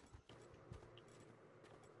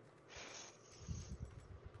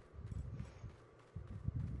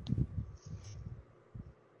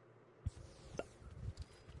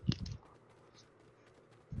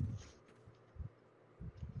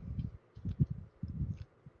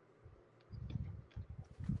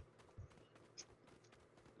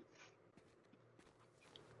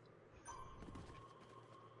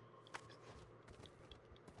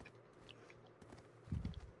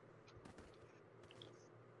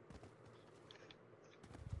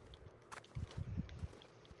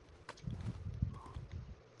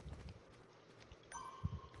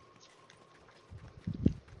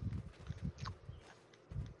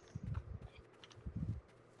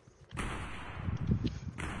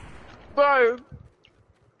 Bro!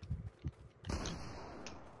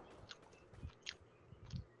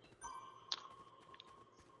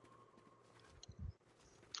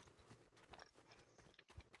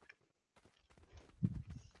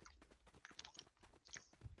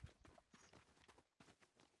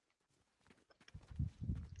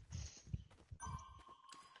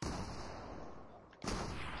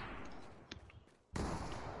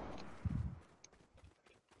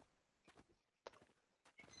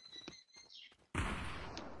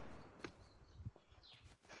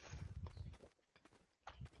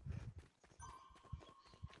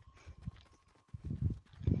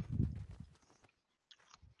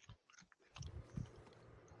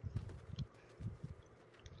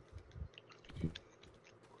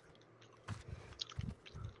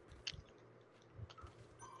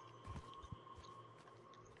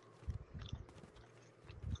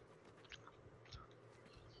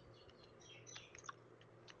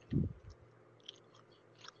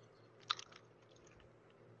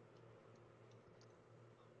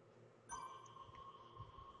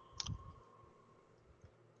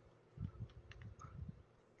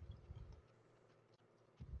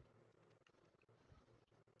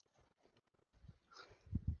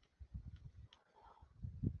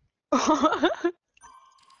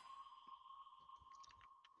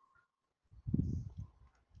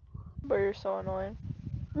 But you're so annoying.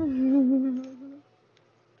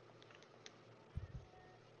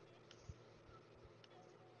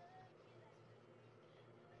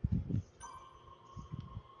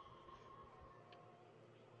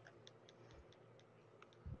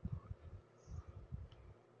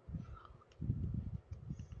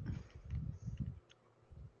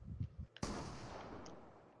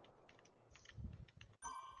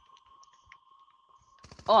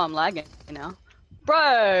 Oh, I'm lagging now.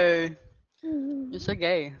 Bro! You're so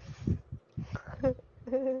gay.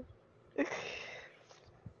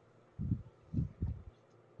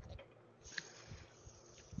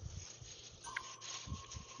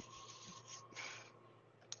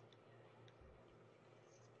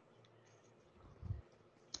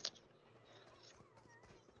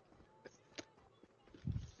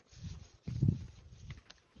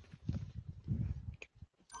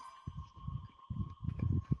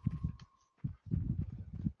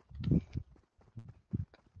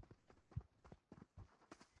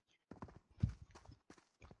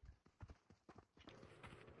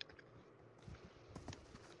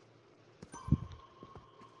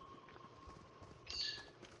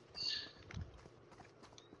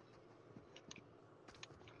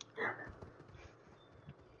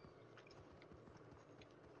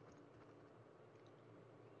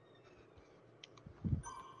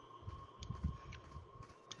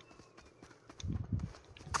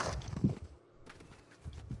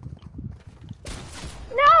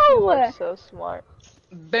 You No! are so smart.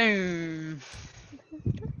 Boom!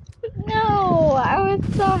 No! I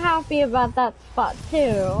was so happy about that spot too.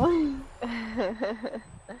 Alright,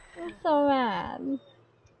 I'm so mad.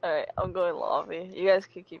 I'm going lobby. You guys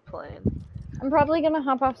can keep playing. I'm probably gonna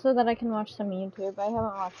hop off so that I can watch some YouTube. I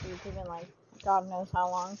haven't watched YouTube in like God knows how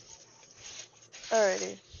long.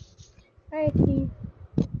 Alrighty. Alrighty.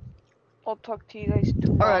 I'll talk to you guys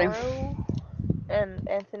tomorrow. Alrighty. And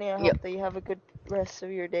Anthony, I hope Yep. that you have a good rest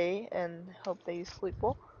of your day and hope that you sleep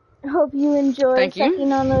well. Hope you enjoy Thank you.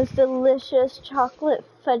 sucking on those delicious chocolate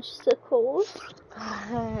fudgesicles.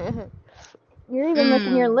 You're even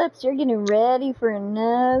licking your lips. You're getting ready for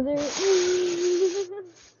another.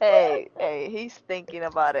 Hey, he's thinking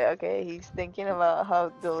about it, okay? He's thinking about how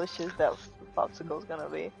delicious that popsicle's gonna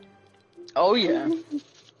be. Oh yeah.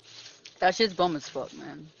 That shit's bomb as fuck,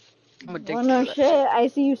 man. I'm Well, addicted no to that shit. shit. I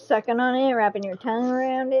see you sucking on it, wrapping your tongue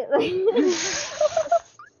around it.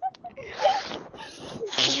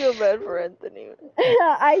 I feel bad for Anthony.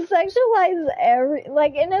 I sexualize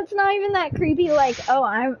and it's not even that creepy. Like, oh,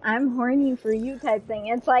 I'm horny for you type thing.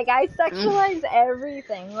 It's like I sexualize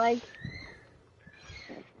everything. Like,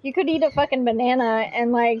 you could eat a fucking banana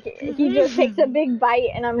and like he just takes a big bite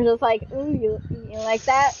and I'm just like, ooh, you like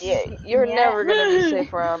that? Yeah, you're Yeah. never gonna be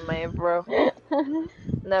safe around me, bro.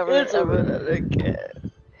 Never, It's ever. alright,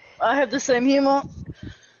 I have the same humor.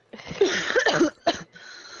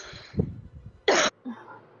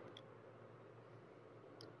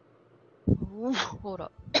 Hold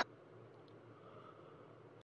up.